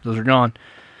 those are gone.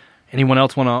 Anyone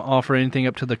else want to offer anything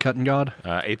up to the Cutting God?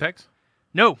 Apex?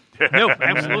 No,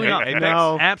 absolutely not. Apex?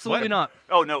 No. Absolutely What? not.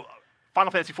 Oh no,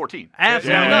 Final Fantasy 14.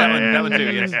 Absolutely Yeah, not. that one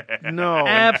too, yes. No.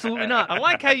 Absolutely not. I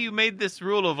like how you made this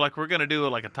rule of like we're gonna do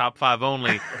like a top 5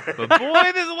 only, but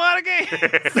boy, there's a lot of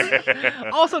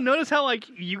games. Also, notice how like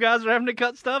you guys are having to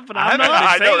cut stuff, but I I'm haven't not.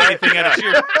 I been know, saying right? anything out of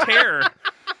sheer terror.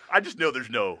 I just know there's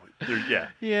no. Yeah.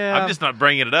 Yeah, I'm just not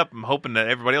bringing it up. I'm hoping that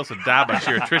everybody else would die by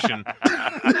sheer attrition.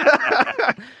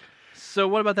 So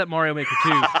what about that Mario Maker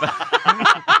 2?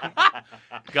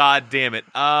 God damn it.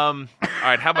 All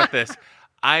right, how about this?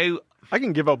 I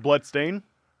can give up Bloodstain.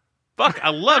 I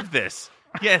love this.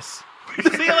 Yes.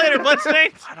 See you later,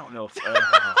 Bloodstained. I don't know if.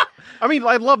 I mean,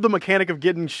 I love the mechanic of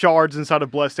getting shards inside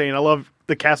of Bloodstain. I love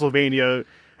the Castlevania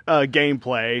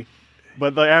gameplay,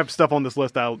 but I have stuff on this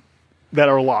list that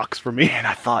are locks for me. Man,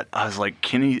 I was like,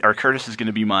 Kenny or Curtis is going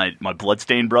to be my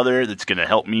bloodstained brother that's going to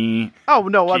help me Oh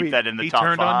no, keep I mean, that in the he top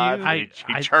turned on 5. you?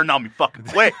 He I- turned on me fucking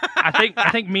quick. I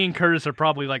think me and Curtis are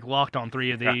probably like locked on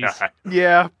 3 of these.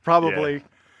 yeah, probably.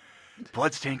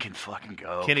 Bloodstain can fucking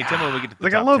go. Kenny, tell me when we get to the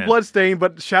Like top I love 10. Bloodstained,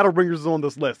 but Shadowbringers is on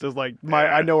this list. It's like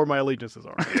I know where my allegiances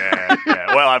are. Yeah.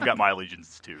 Well, I've got my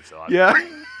allegiances too, so Yeah.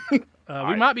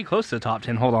 We might be close to the top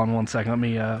 10. Hold on one second. Let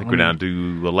me. I think we're down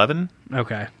to 11.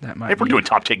 Okay, that might. If we're be- doing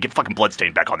top 10, get fucking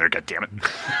Bloodstain back on there. God damn it.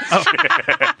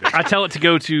 I tell it to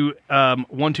go to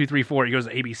 1, 2, 3, 4. It goes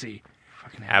to ABC.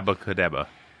 Abacadabra.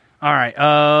 All right.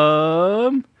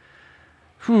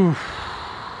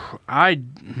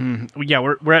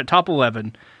 We're at top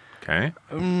 11. Okay.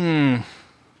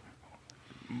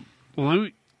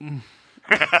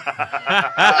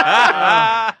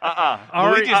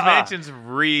 Luigi's Mansion's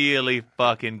really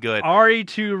fucking good.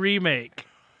 RE2 remake.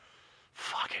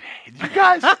 Fucking hate you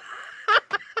guys.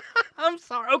 I'm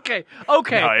sorry. Okay.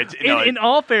 In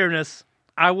all fairness,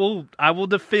 I will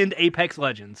defend Apex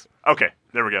Legends. Okay,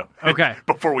 there we go. Okay.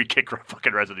 Before we kick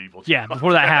fucking Resident Evil. Yeah,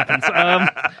 before that happens.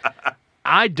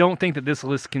 I don't think that this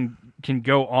list can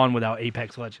go on without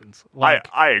Apex Legends. Like,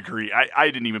 I agree. I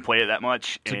didn't even play it that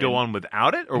much. To go on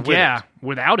without it or with yeah, it?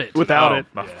 without it. Without it.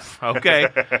 Okay.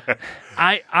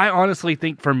 I honestly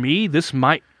think for me, this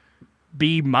might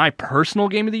be my personal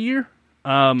game of the year.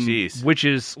 Jeez. Which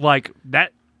is like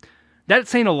that. That's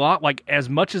saying a lot. Like as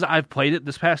much as I've played it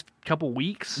this past couple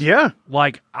weeks, Yeah.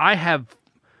 like I have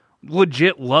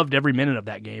legit loved every minute of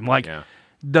that game. Like Yeah.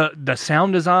 the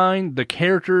sound design, the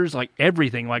characters, like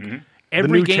everything. Like The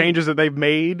every new game, changes that they've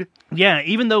made. Yeah,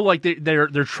 even though like they're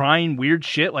trying weird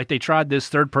shit. Like they tried this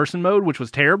third person mode, which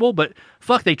was terrible, but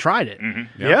fuck, they tried it.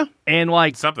 Yeah. And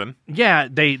like Something. yeah,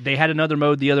 they had another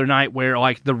mode the other night where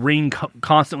like the ring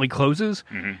constantly closes,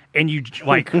 and you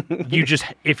like you just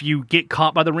if you get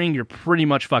caught by the ring, you're pretty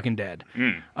much fucking dead.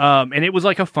 And it was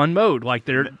like a fun mode. Like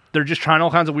they're just trying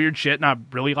all kinds of weird shit, and I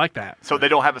really like that. So they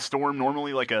don't have a storm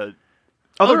normally, like a.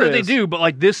 Oh, there they is. do, but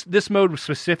like this mode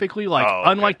specifically, like Oh,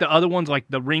 okay. unlike the other ones, like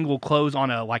the ring will close on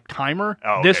a like timer.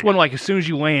 Oh, okay, This one, good. like as soon as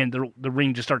you land, the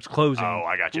ring just starts closing. Oh,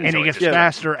 I got you. And So it gets just-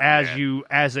 faster as Yeah.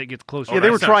 as it gets closer. Yeah, they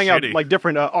that were sounds trying out shitty. like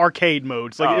different arcade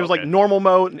modes. Like Oh, it was like okay. normal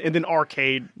mode and then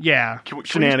arcade Yeah, Can we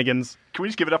shenanigans.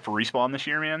 just give it up for Respawn this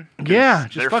year, man? 'Cause Yeah,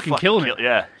 just they're fucking killing it.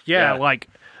 Yeah. Like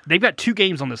they've got 2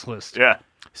 games on this list. Yeah.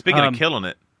 Speaking of killing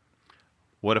it,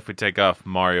 what if we take off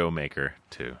Mario Maker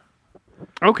 2?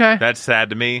 Okay. That's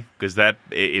sad to me because that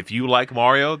if you like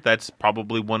Mario, that's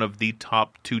probably one of the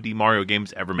top 2D Mario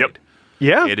games ever made. Yep.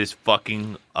 Yeah. It is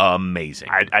fucking amazing.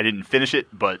 I didn't finish it,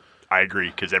 but I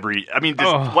agree because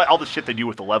Oh. all the shit they do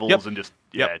with the levels Yep. and just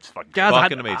Yep. it's fucking Guys,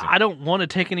 fucking amazing. I don't want to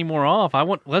take any more off.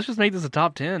 Let's just make this a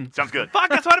top 10. sounds good. Fuck,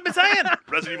 that's what I've been saying.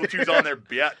 Resident Evil 2's on there,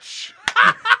 bitch.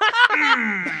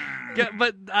 Yeah,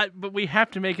 but we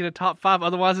have to make it a top 5,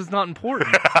 otherwise it's not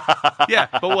important. Yeah,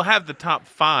 but we'll have the top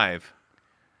 5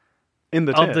 in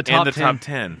the Of 10. the in the 10. top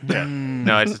 10. Yeah.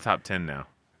 No, it's the top 10 now.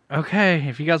 Okay,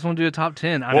 if you guys want to do a top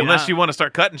 10, I Well, mean, unless you want to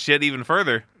start cutting shit even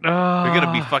further, you're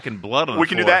gonna be fucking blood on. We the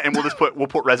can do floor. that, and we'll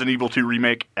put Resident Evil 2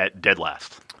 remake at dead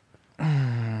last.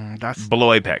 that's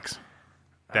below Apex.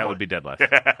 That would be dead last.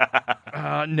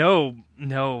 no,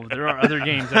 there are other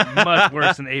games that are much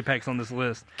worse than Apex on this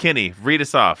list. Kenny, read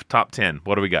us off. Top 10.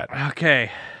 What do we got? Okay,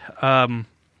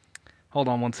 hold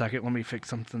on one second. Let me fix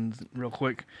something real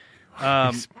quick.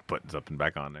 He's putting something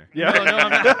back on there. Yeah. No,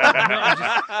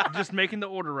 I'm just making the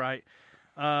order right.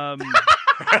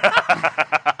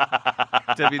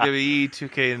 WWE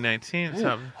 2K19.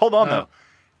 Something. Hold on though.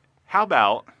 How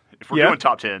about if we're Yeah. doing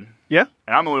top 10, Yeah.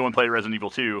 and I'm the only one playing Resident Evil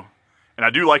 2, and I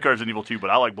do like Resident Evil 2, but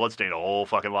I like Bloodstained a whole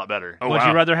fucking lot better. Would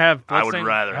you rather have? I would Bloodstained?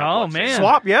 rather have Oh Bloodstained. man,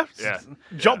 Swap, yeah. Yeah.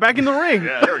 Jump back in the ring.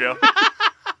 Yeah, there we go.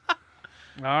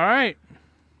 All right.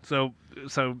 So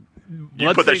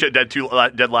You put that shit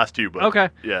dead last too, but Okay.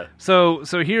 Yeah. So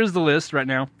here's the list right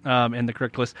now, and the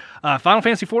correct list: Final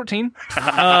Fantasy 14,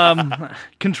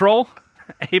 Control,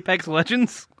 Apex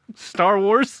Legends, Star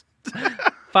Wars,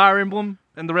 Fire Emblem,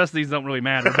 and the rest of these don't really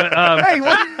matter. But Hey,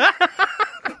 what?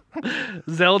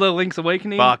 Zelda: Link's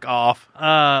Awakening, Fuck off.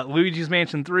 Luigi's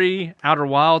Mansion 3, Outer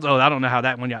Wilds. Oh, I don't know how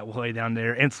that one got way down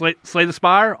there. And Slay the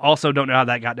Spire. Also, don't know how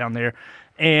that got down there.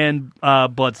 And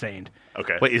Bloodstained.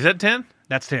 Okay. Wait, is that 10?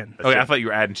 That's 10. Okay, I it. thought you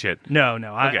were adding shit. No.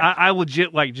 Okay. I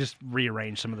legit like just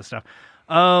rearranged some of the stuff.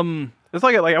 It's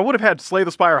like I would have had Slay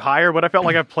the Spire higher, but I felt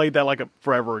like I played that like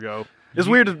forever ago. It's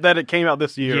weird that it came out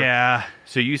this year. Yeah.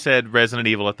 So you said Resident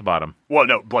Evil at the bottom. Well,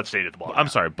 no, Bloodstained at the bottom. I'm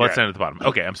sorry, Bloodstained at the bottom.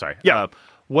 Okay, I'm sorry. Yeah.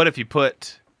 What if you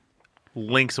put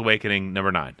Link's Awakening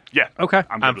number 9? Yeah. Okay.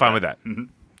 I'm fine with that.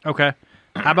 Okay.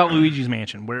 How about Luigi's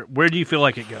Mansion? Where do you feel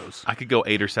like it goes? I could go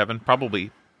 8 or 7,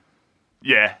 probably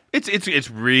Yeah. It's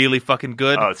really fucking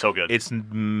good. Oh, it's so good. It's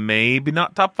maybe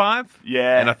not top 5.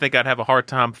 Yeah. and I think I'd have a hard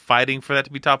time fighting for that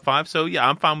to be top 5. So yeah,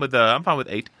 I'm fine with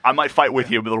 8. I might fight with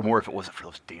you a little more if it wasn't for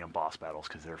those damn boss battles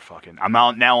because they're fucking. I'm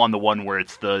out now on the one where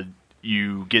it's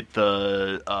you get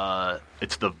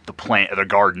it's the plant, the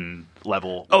garden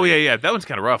level. Oh yeah, that one's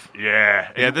kind of rough.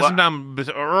 Yeah. Yeah, this time,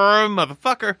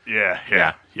 motherfucker.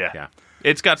 Yeah.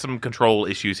 It's got some control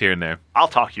issues here and there. I'll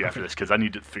talk to you after this because I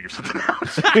need to figure something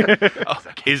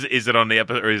out. Is it on the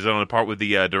episode, or is it on the part with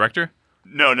the director?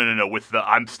 No. With the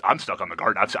I'm stuck on the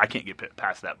garden. I can't get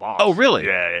past that boss. Oh really?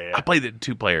 Yeah. I played it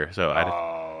 2-player, so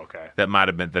Oh, okay. that might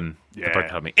have been then the Yeah. part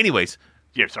told me. Anyways,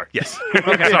 Yeah, sorry. yes.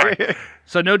 Okay. Sorry.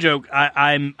 So no joke.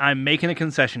 I'm making a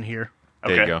concession here.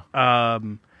 There you Okay.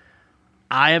 go.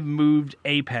 I have moved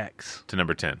Apex To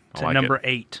number 10. I to like number it.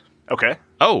 8. Okay.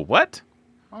 Oh, what?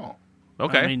 Oh.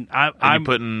 Okay. I mean, Are I'm you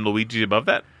putting Luigi above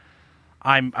that?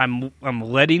 I'm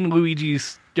letting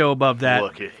Luigi's go above that.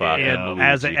 Look at Fucking him. and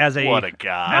Luigi. as a What a as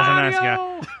guy. a nice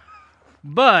guy.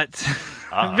 But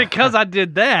because I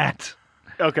did that,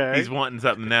 Okay. He's wanting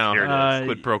something now. Here it is.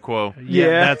 Quid pro quo.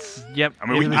 Yeah. that's yep. I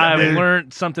mean, we can do that I've later.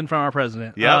 learned something from our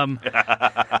president. Yep.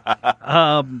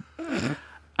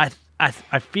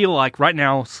 I feel like right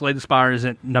now Slay the Spire is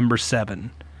at number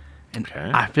 7, and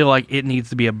Okay. I feel like it needs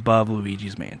to be above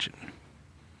Luigi's Mansion.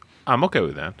 I'm okay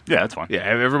with that. Yeah, that's fine. Yeah,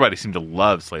 everybody seemed to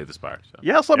love Slay the Spire. So.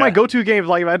 Yeah, it's like my Yeah. go-to games.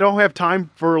 Like if I don't have time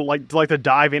for to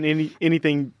dive in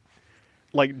anything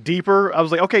like deeper, I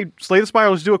was like, okay, Slay the Spire.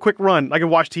 Let's do a quick run. I can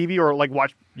watch TV or like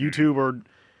watch YouTube or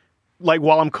like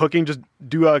while I'm cooking, just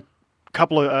do a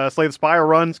couple of Slay the Spire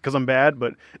runs because I'm bad.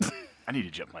 But I need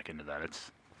to jump back into that.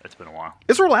 It's been a while.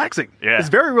 it's relaxing. Yeah. It's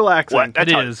very relaxing. Well,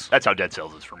 that's It how, is. That's how Dead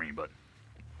Cells is for me. But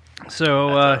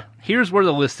So here's where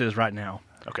the list is right now.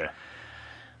 okay.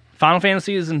 Final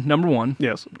Fantasy is in number 1.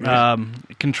 Yes.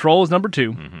 Control is number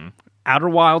 2. Outer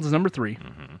Wilds is number 3.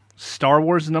 Star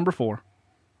Wars is number 4.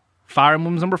 Fire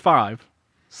Emblem is number 5.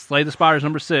 Slay the Spire is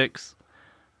number 6.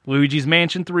 Luigi's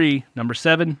Mansion 3, number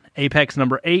 7. Apex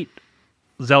number 8.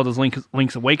 Zelda's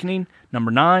Link's Awakening,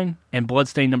 number 9. And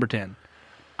Bloodstained, number 10.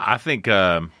 I think,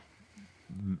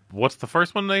 what's the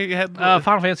first one they had?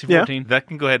 Final Fantasy Yeah. 14. That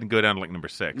can go ahead and go down to like number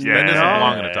 6. Yeah. That doesn't No.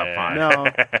 belong in the top 5.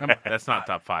 No, That's not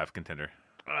top 5 contender.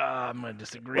 I'm going to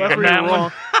disagree that's on where that you're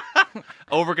one. wrong.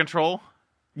 Over Control?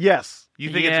 Yes.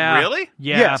 You think Yeah. it's really?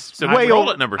 Yeah. Yes. So Way Control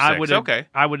over- at number 6. I would. Okay.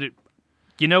 I would.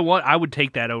 You know what? I would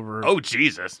take that over. Oh,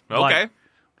 Jesus. Okay. Like,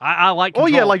 I like. Oh Control.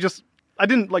 yeah, like just I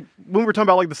didn't like when we were talking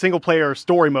about like the single player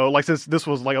story mode. Like since this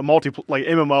was like a like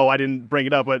MMO, I didn't bring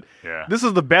it up, but Yeah. this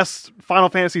is the best Final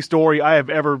Fantasy story I have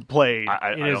ever played.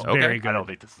 I It is don't, very I good. don't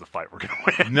think this is the fight we're going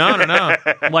to win. No.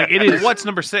 like it is. What's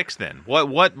number 6 then?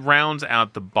 What rounds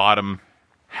out the bottom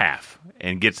half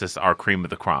and gets us our cream of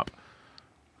the crop?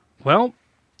 Well,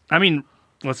 I mean,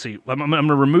 let's see. I'm going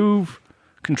to remove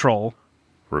Control.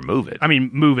 Remove it. I mean,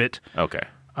 move it, Okay.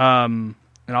 and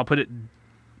I'll put it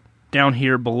down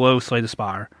here below Slay the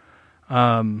Spire.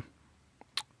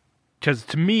 Because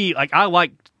to me, like I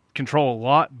like Control a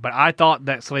lot, but I thought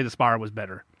that Slay the Spire was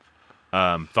better.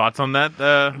 Thoughts on that?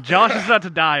 Josh is about to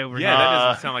die over Yeah, here. that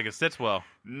doesn't sound like it sits well.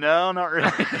 No, not really.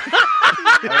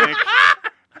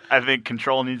 I think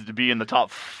Control needs to be in the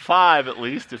top 5 at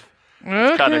least. If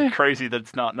it's kind of crazy that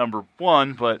it's not number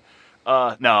 1, but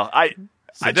no,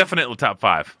 So definitely top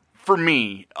 5. for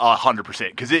me 100%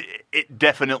 because it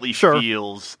definitely Sure.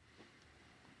 feels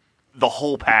the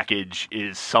whole package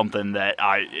is something that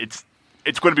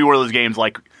it's going to be one of those games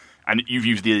like, and you've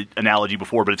used the analogy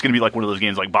before, but it's going to be like one of those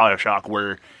games like BioShock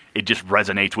where it just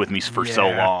resonates with me for so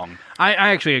Yeah. long. I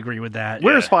actually agree with that.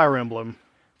 Where's Yeah. Fire Emblem?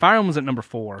 Fire Emblem's at number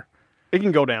 4. It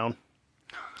can go down,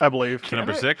 I believe. To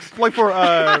number 6. Like for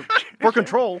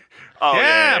Control. Oh,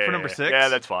 Yeah, for number 6. Yeah,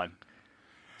 that's fine.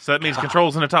 So that means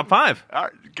Control's in the top 5. All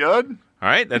right, good. All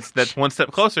right, that's one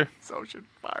step closer. So should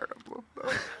Fire Emblem.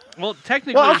 Well,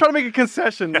 technically, Well, I was trying to make a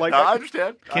concession. Like I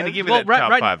understand. Can you give me well, that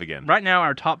top 5 again? Right now,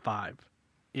 our top 5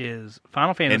 is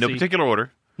Final Fantasy. In no particular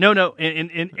order. No,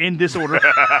 in this order.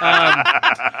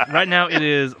 Right now, it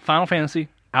is Final Fantasy,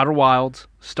 Outer Wilds,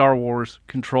 Star Wars,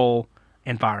 Control,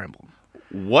 and Fire Emblem.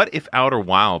 What if Outer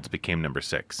Wilds became number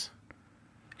 6?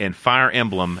 And Fire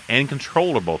Emblem and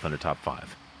Control are both in the top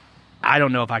 5. I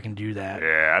don't know if I can do that.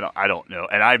 Yeah, I don't know,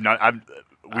 and I've not. I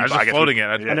was just floating it.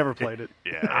 I never played it.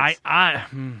 Yeah, That's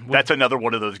that's another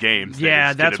one of those games. That Yeah,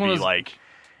 is that's gonna one of be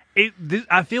those- like.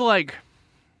 I feel like,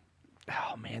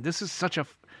 oh man, this is such a.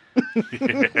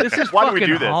 This is Why do fucking we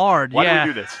do this? hard. Why yeah. do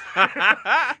we do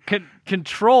this?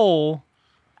 Control,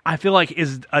 I feel like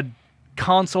is a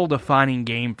console defining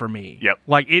game for me. Yep.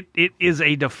 Like it is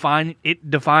a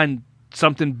defined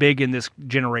something big in this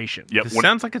generation. Yep. It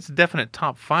sounds like it's a definite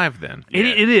top 5 then. It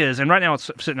is, and right now it's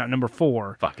sitting at number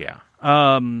 4. Fuck yeah.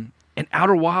 And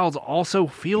Outer Wilds also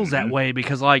feels that way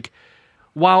because, like,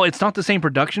 while it's not the same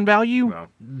production value,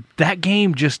 that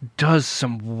game just does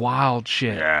some wild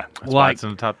shit. Yeah. That's why it's in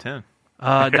the top 10.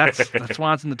 That's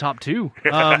why it's in the top 2.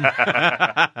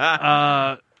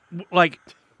 Like,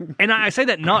 and I say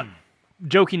that not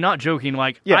joking.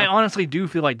 Like, I honestly do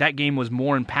feel like that game was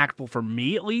more impactful for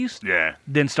me, at least,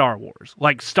 than Star Wars.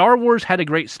 Like, Star Wars had a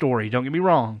great story. Don't get me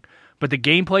wrong, but the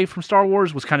gameplay from Star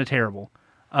Wars was kind of terrible.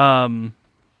 Yeah,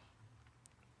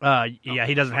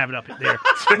 he doesn't have it up there.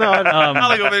 I'll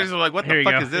like over there and like, what Here the you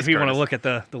fuck go. is this? If you want to Curtis? look at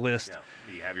the list.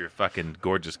 You have your fucking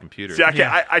gorgeous computer. See,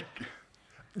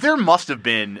 there must have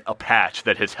been a patch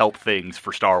that has helped things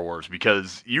for Star Wars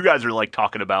because you guys are like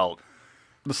talking about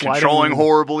The sliding- controlling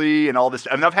horribly and all this.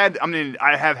 And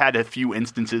I have had a few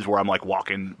instances where I'm like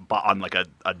walking on like a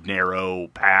narrow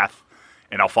path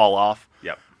and I'll fall off.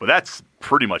 Yep. But that's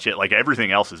pretty much it. Like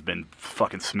everything else has been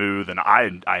fucking smooth, and I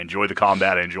enjoy the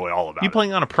combat. I enjoy all about You it.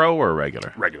 playing on a pro or a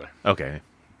regular? Regular. Okay.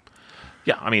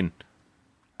 Yeah, I mean,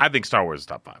 I think Star Wars is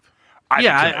top 5.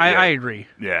 I agree.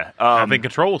 Yeah. I think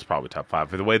Control is probably top 5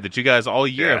 for the way that you guys all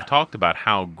year have talked about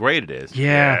how great it is.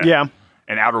 Yeah.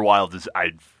 And Outer Wilds is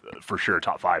for sure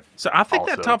top 5. So I think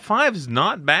that also. top 5 is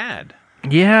not bad.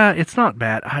 Yeah, it's not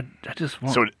bad. I just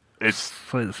want So it's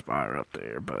Slay the Spire up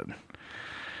there, but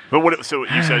what? So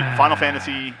you said Final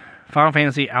Fantasy. Final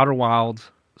Fantasy, Outer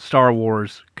Wilds, Star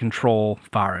Wars, Control,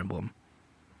 Fire Emblem.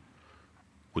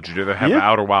 Would you rather have Yeah.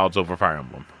 Outer Wilds over Fire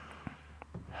Emblem?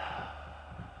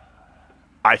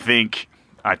 I think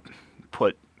I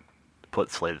put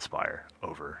Slay the Spire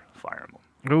over Fire Emblem.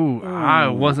 Ooh, I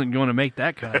wasn't going to make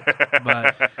that cut,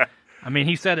 but I mean,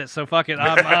 he said it, so fuck it.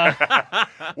 Well,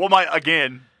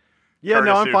 Yeah,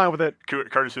 no, I'm Curtis, fine with it.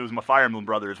 Curtis, who was my Fire Emblem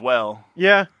brother as well.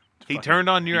 Yeah. He turned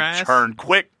on your ass Turned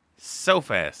quick, so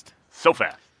fast. so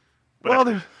fast. But Well,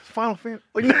 the Final Fantasy.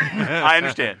 Like, I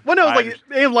understand. well, no, I it's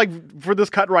like and like for this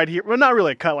cut right here. Well, not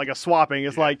really a cut, like a swapping.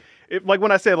 It's like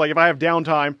when I said like if I have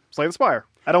downtime, Slay the Spire.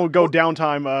 I don't go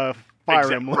downtime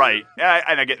Fire Emblem. Right.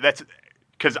 And I get that's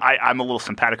because I'm a little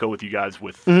simpatico with you guys.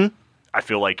 With I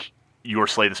feel like your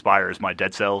Slay the Spire is my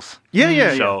Dead Cells.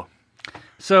 Yeah. So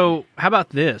So, how about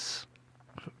this?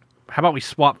 How about we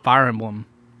swap Fire Emblem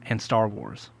and Star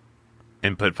Wars?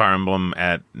 And put Fire Emblem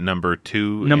at number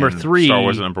 2. Number and 3. Star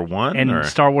Wars at number 1? And or?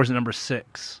 Star Wars at number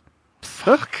 6.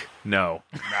 Fuck. No.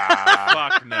 nah,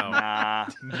 Fuck no. nah.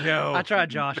 No. I tried,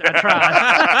 Josh. I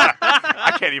tried.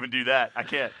 I can't even do that. I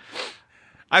can't.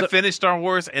 I finished Star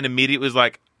Wars and immediately was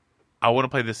like, I want to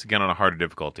play this again on a harder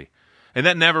difficulty. And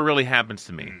that never really happens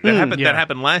to me. That happened. yeah. That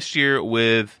happened last year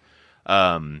with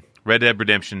Red Dead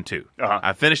Redemption 2. Uh-huh.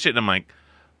 I finished it and I'm like,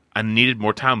 I needed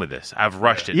more time with this. I've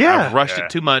rushed it. Yeah. I've rushed Yeah. it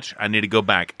too much. I need to go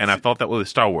back. And I felt that way with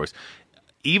Star Wars.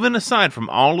 Even aside from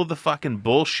all of the fucking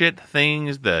bullshit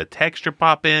things, the texture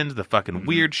pop-ins, the fucking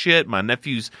weird shit, my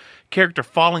nephew's character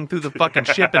falling through the fucking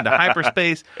ship into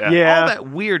hyperspace, Yeah. all that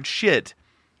weird shit,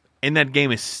 and that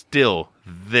game is still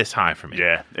this high for me.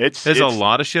 Yeah, There's a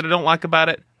lot of shit I don't like about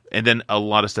it, and then a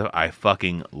lot of stuff I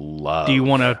fucking love. Do you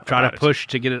want to try about to it. push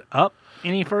to get it up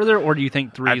any further, or do you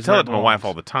think 3 I is tell where it to my belongs? wife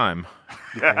all the time.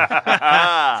 It's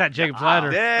that Jacob's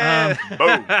Ladder.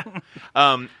 Yeah.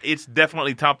 Boom. It's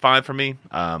definitely top 5 for me.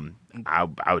 I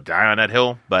would die on that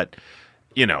hill, but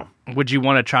you know, Would you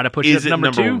want to try to push it is to it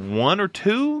number 2? 1 or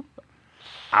 2?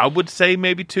 I would say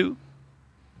maybe 2.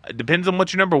 It depends on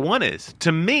what your number 1 is.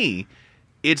 To me,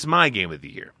 it's my game of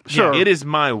the year. Sure. It is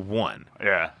my 1.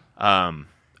 Yeah.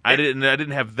 I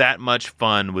didn't have that much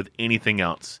fun with anything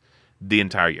else the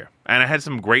entire year. And I had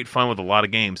some great fun with a lot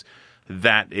of games.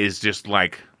 That is just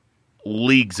like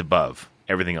leagues above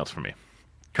everything else for me.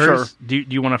 Curtis, do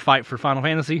you want to fight for Final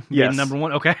Fantasy? Yes. Uh, Being number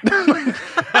 1? Okay.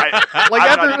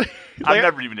 I've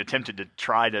never even attempted to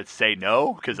try to say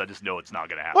no because I just know it's not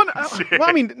going to Well, happen.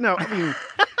 I mean,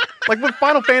 like with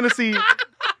Final Fantasy,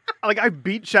 like I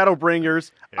beat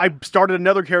Shadowbringers. Yeah. I started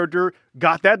another character,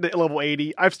 got that to level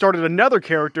 80. I've started another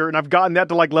character, and I've gotten that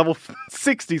to like level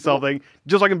 60 something,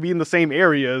 just so I can be in the same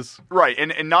areas. Right,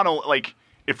 and not only like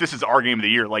if this is our game of the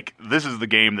year, like this is the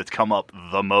game that's come up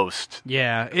the most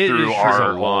Yeah, it through is our a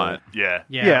true. lot. Yeah,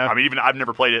 Yeah. I mean, even I've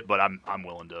never played it, but I'm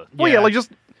willing to. Well, Yeah. yeah, like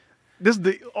just this is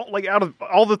the like out of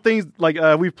all the things like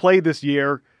we've played this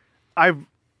year, I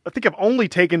think I've only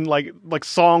taken like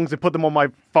songs and put them on my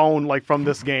phone like from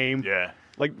this game. Yeah,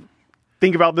 Like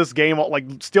think about this game, like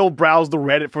still browse the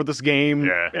Reddit for this game.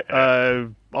 Yeah.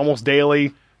 Almost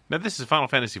daily. Now this is Final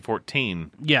Fantasy 14,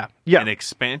 Yeah. Yeah. an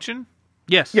expansion.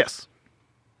 Yes. Yes.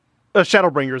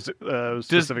 Shadowbringers Does,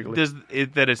 specifically. does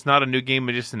it, that it's not a new game,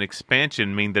 but just an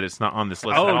expansion, mean that it's not on this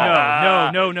list Oh, at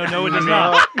all? no, it does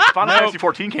not. Final Fantasy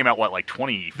 14 came out, what, like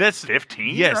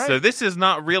 2015? Yes, right? so this is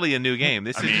not really a new game.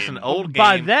 This is just an old game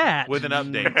By that- with an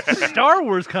update. Star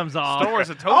Wars comes off. Star Wars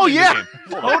is a totally yeah. new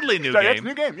game. Totally new That's game. a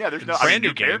new game. Yeah, there's no Brand new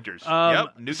new game. characters.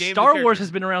 Yep, new game. Star new Wars characters.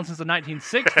 has been around since the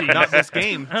 1960s. Not this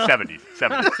game. 70s.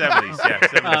 70s. 70s,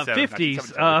 yeah, 77.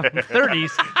 50s,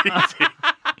 30s.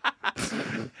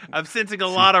 I'm sensing a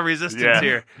lot of resistance Yeah.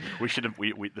 here. We should have.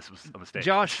 This was a mistake.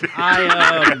 Josh,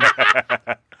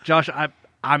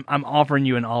 I'm offering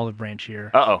you an olive branch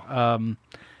here. Uh-oh.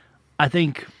 I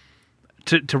think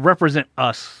to represent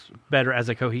us better as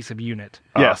a cohesive unit,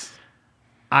 Yes.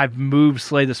 I've moved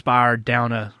Slay the Spire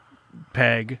down a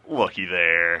peg Looky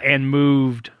there. and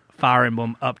moved Fire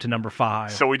Emblem up to number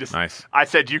 5. So we just. Nice. I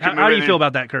said you can how move do it you in- feel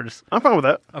about that, Curtis? I'm fine with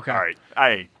that. Okay. All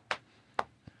right.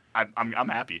 I'm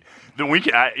happy. Then we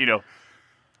can.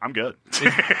 I'm good.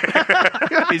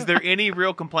 Is there any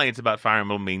real complaints about Fire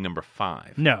Emblem being number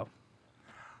 5? No.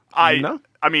 No?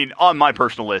 I mean, on my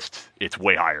personal list, it's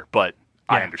way higher, but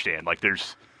I Yeah. understand. Like,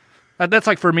 there's. That's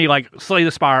like for me, like Slay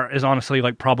the Spire is honestly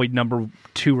like probably number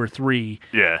 2 or 3.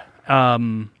 Yeah.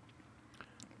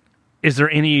 Is there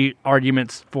any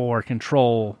arguments for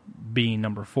Control being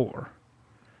number 4?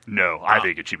 No, I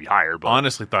think it should be higher, but.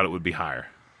 Honestly, thought it would be higher.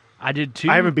 I did too.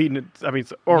 I haven't beaten it. I mean,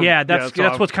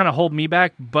 That's what's kind of holding me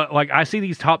back. But like I see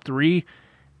these top 3,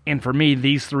 and for me,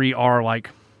 these 3 are like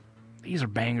these are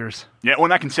bangers. Yeah,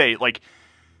 when I can say, like,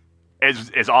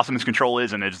 as awesome as Control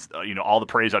is, and as all the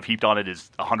praise I've heaped on it is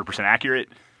 100% accurate,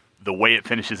 the way it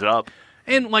finishes it up.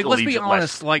 And like, let's Leaves be it less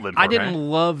honest, like limbo, I didn't right?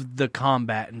 love the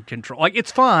combat and Control. Like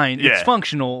it's fine, it's Yeah.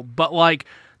 functional, but like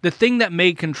the thing that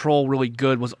made Control really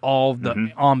good was all the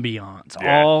ambiance,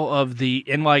 Yeah. all of the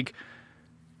and like.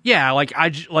 Yeah, like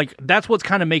that's what's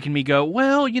kind of making me go,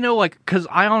 well, like because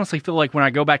I honestly feel like when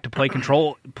I go back to play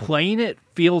Control, playing it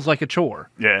feels like a chore.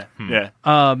 Yeah, yeah.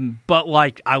 But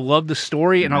like I love the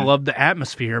story and I love the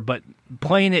atmosphere, but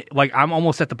playing it like I'm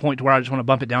almost at the point to where I just want to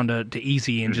bump it down to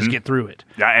easy and just get through it.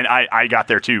 Yeah, and I got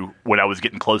there too when I was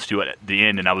getting close to it at the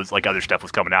end, and I was like, other stuff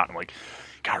was coming out, and I'm like,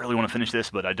 God, I really want to finish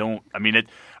this, but I don't. I mean,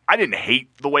 I didn't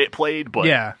hate the way it played, but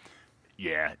Yeah.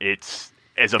 it's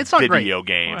as a It's not video great.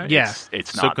 game, Right. Yeah.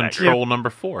 it's So not that Control great. number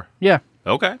 4. Yeah.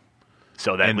 Okay.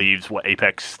 So that and- leaves what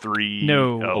Apex 3?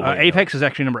 No, Oh, wait, Apex is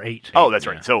actually number 8. Oh, that's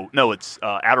right. So no, it's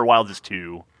Outer Wilds is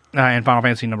 2. And Final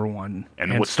Fantasy number 1.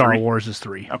 And And what's Star 3? Wars is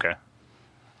 3. Okay,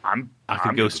 I I'm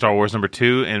could go good. Star Wars number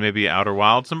 2 and maybe Outer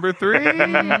Wilds number 3.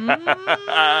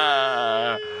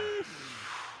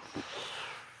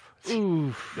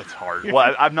 That's hard.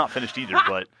 Well, I've not finished either,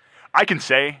 but I can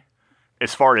say,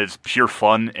 as far as pure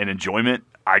fun and enjoyment,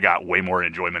 I got way more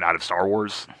enjoyment out of Star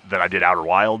Wars than I did Outer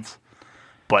Wilds.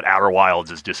 But Outer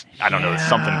Wilds is just, I don't know, it's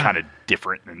something kind of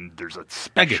different, and there's a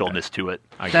specialness to it.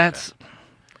 I get That's that.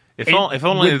 If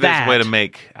only with there's a way that- to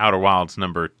make Outer Wilds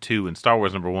number 2 and Star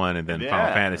Wars number 1 and then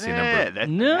Final Fantasy number.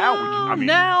 no.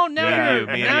 Now Now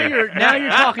you're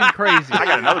talking crazy. I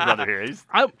got another brother here.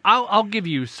 I'll give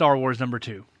you Star Wars number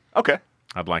 2. Okay.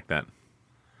 I'd like that.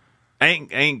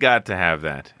 Ain't got to have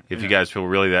that. If you guys feel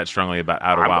really that strongly about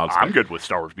Outer Wilds, I'm good with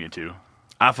Star Wars being 2.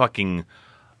 I fucking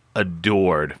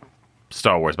adored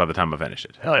Star Wars by the time I finished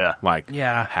it. Hell yeah. Like,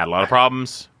 Yeah. had a lot of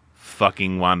problems.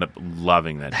 Fucking wound up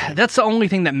loving that shit. That's the only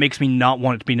thing that makes me not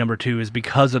want it to be number 2 is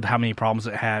because of how many problems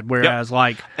it had. Whereas,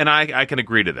 like, And I can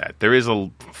agree to that. There is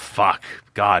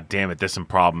God damn it, there's some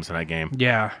problems in that game.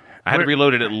 yeah. I had to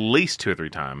reload it at least 2 or 3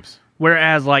 times.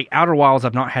 Whereas, like, Outer Wilds,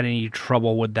 I've not had any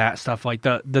trouble with that stuff. Like,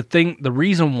 the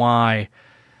reason why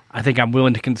I think I'm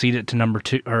willing to concede it to number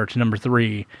 2 or to number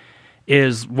 3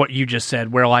 is what you just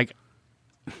said, where, like,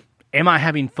 am I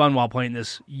having fun while playing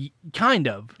this? Kind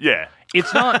of. Yeah.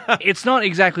 It's not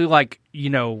exactly like,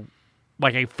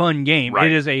 like a fun game. Right.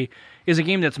 It is a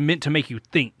game that's meant to make you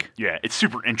think. Yeah. It's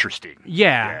super interesting.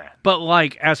 Yeah. But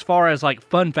like as far as like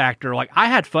fun factor, like I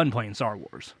had fun playing Star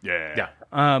Wars. Yeah.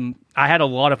 I had a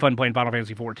lot of fun playing Final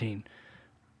Fantasy 14.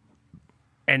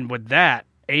 And with that,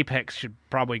 Apex should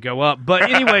probably go up. But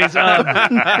anyways,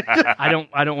 I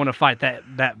don't want to fight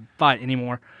that fight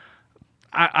anymore.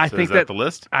 I So think is that the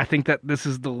list? I think that this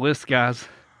is the list, guys.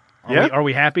 Yeah. Are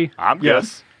we happy? I'm good.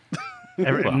 Yes.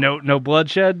 No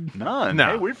bloodshed. None.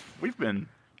 No. Hey, we've been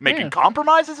making Yeah.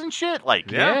 compromises and shit. Like,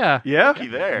 Yeah. Yeah. looky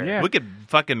there. Yeah. We could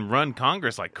fucking run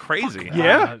Congress like crazy.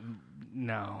 Yeah.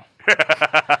 No.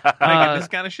 Making this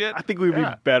kind of shit. I think we'd be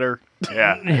better.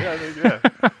 Yeah. Yeah.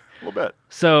 A little bit.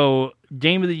 So,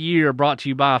 Game of the Year brought to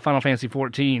you by Final Fantasy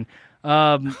 14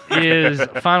 is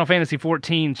Final Fantasy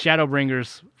 14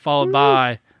 Shadowbringers, followed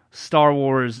by Star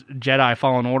Wars Jedi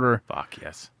Fallen Order. Fuck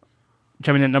yes.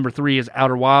 Coming in at number 3 is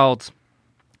Outer Wilds.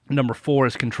 Number 4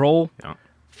 is Control. Yeah.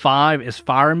 5 is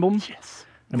Fire Emblem. Yes.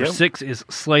 Number Yep. 6 is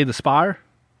Slay the Spire.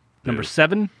 Number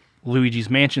 7, Luigi's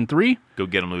Mansion 3. Go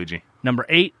get him, Luigi. Number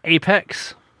 8,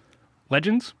 Apex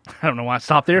Legends. I don't know why I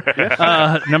stopped there.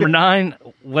 Number 9,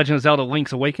 Legend of Zelda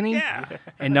Link's Awakening. Yeah.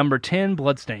 And number 10,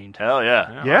 Bloodstained. Hell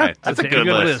yeah. Yeah. All right. That's a good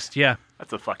list. Yeah.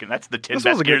 That's the 10 This best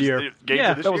was a good games year. games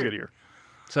Yeah, of this That was a year. good year.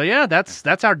 So yeah,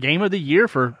 that's our game of the year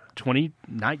for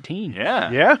 2019.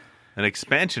 Yeah. Yeah. An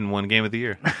expansion won Game of the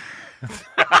Year.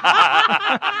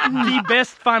 The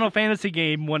best Final Fantasy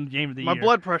game won game of the My year.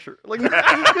 blood pressure. Like,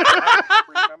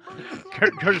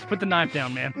 Curtis, put the knife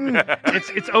down, man.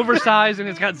 It's oversized and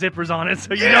it's got zippers on it,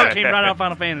 so you know it came right out of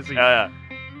Final Fantasy. Yeah.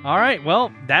 All right,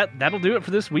 well that'll do it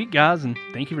for this week, guys, and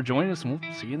thank you for joining us, and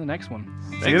we'll see you in the next one.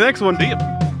 see you next one. See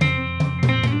ya.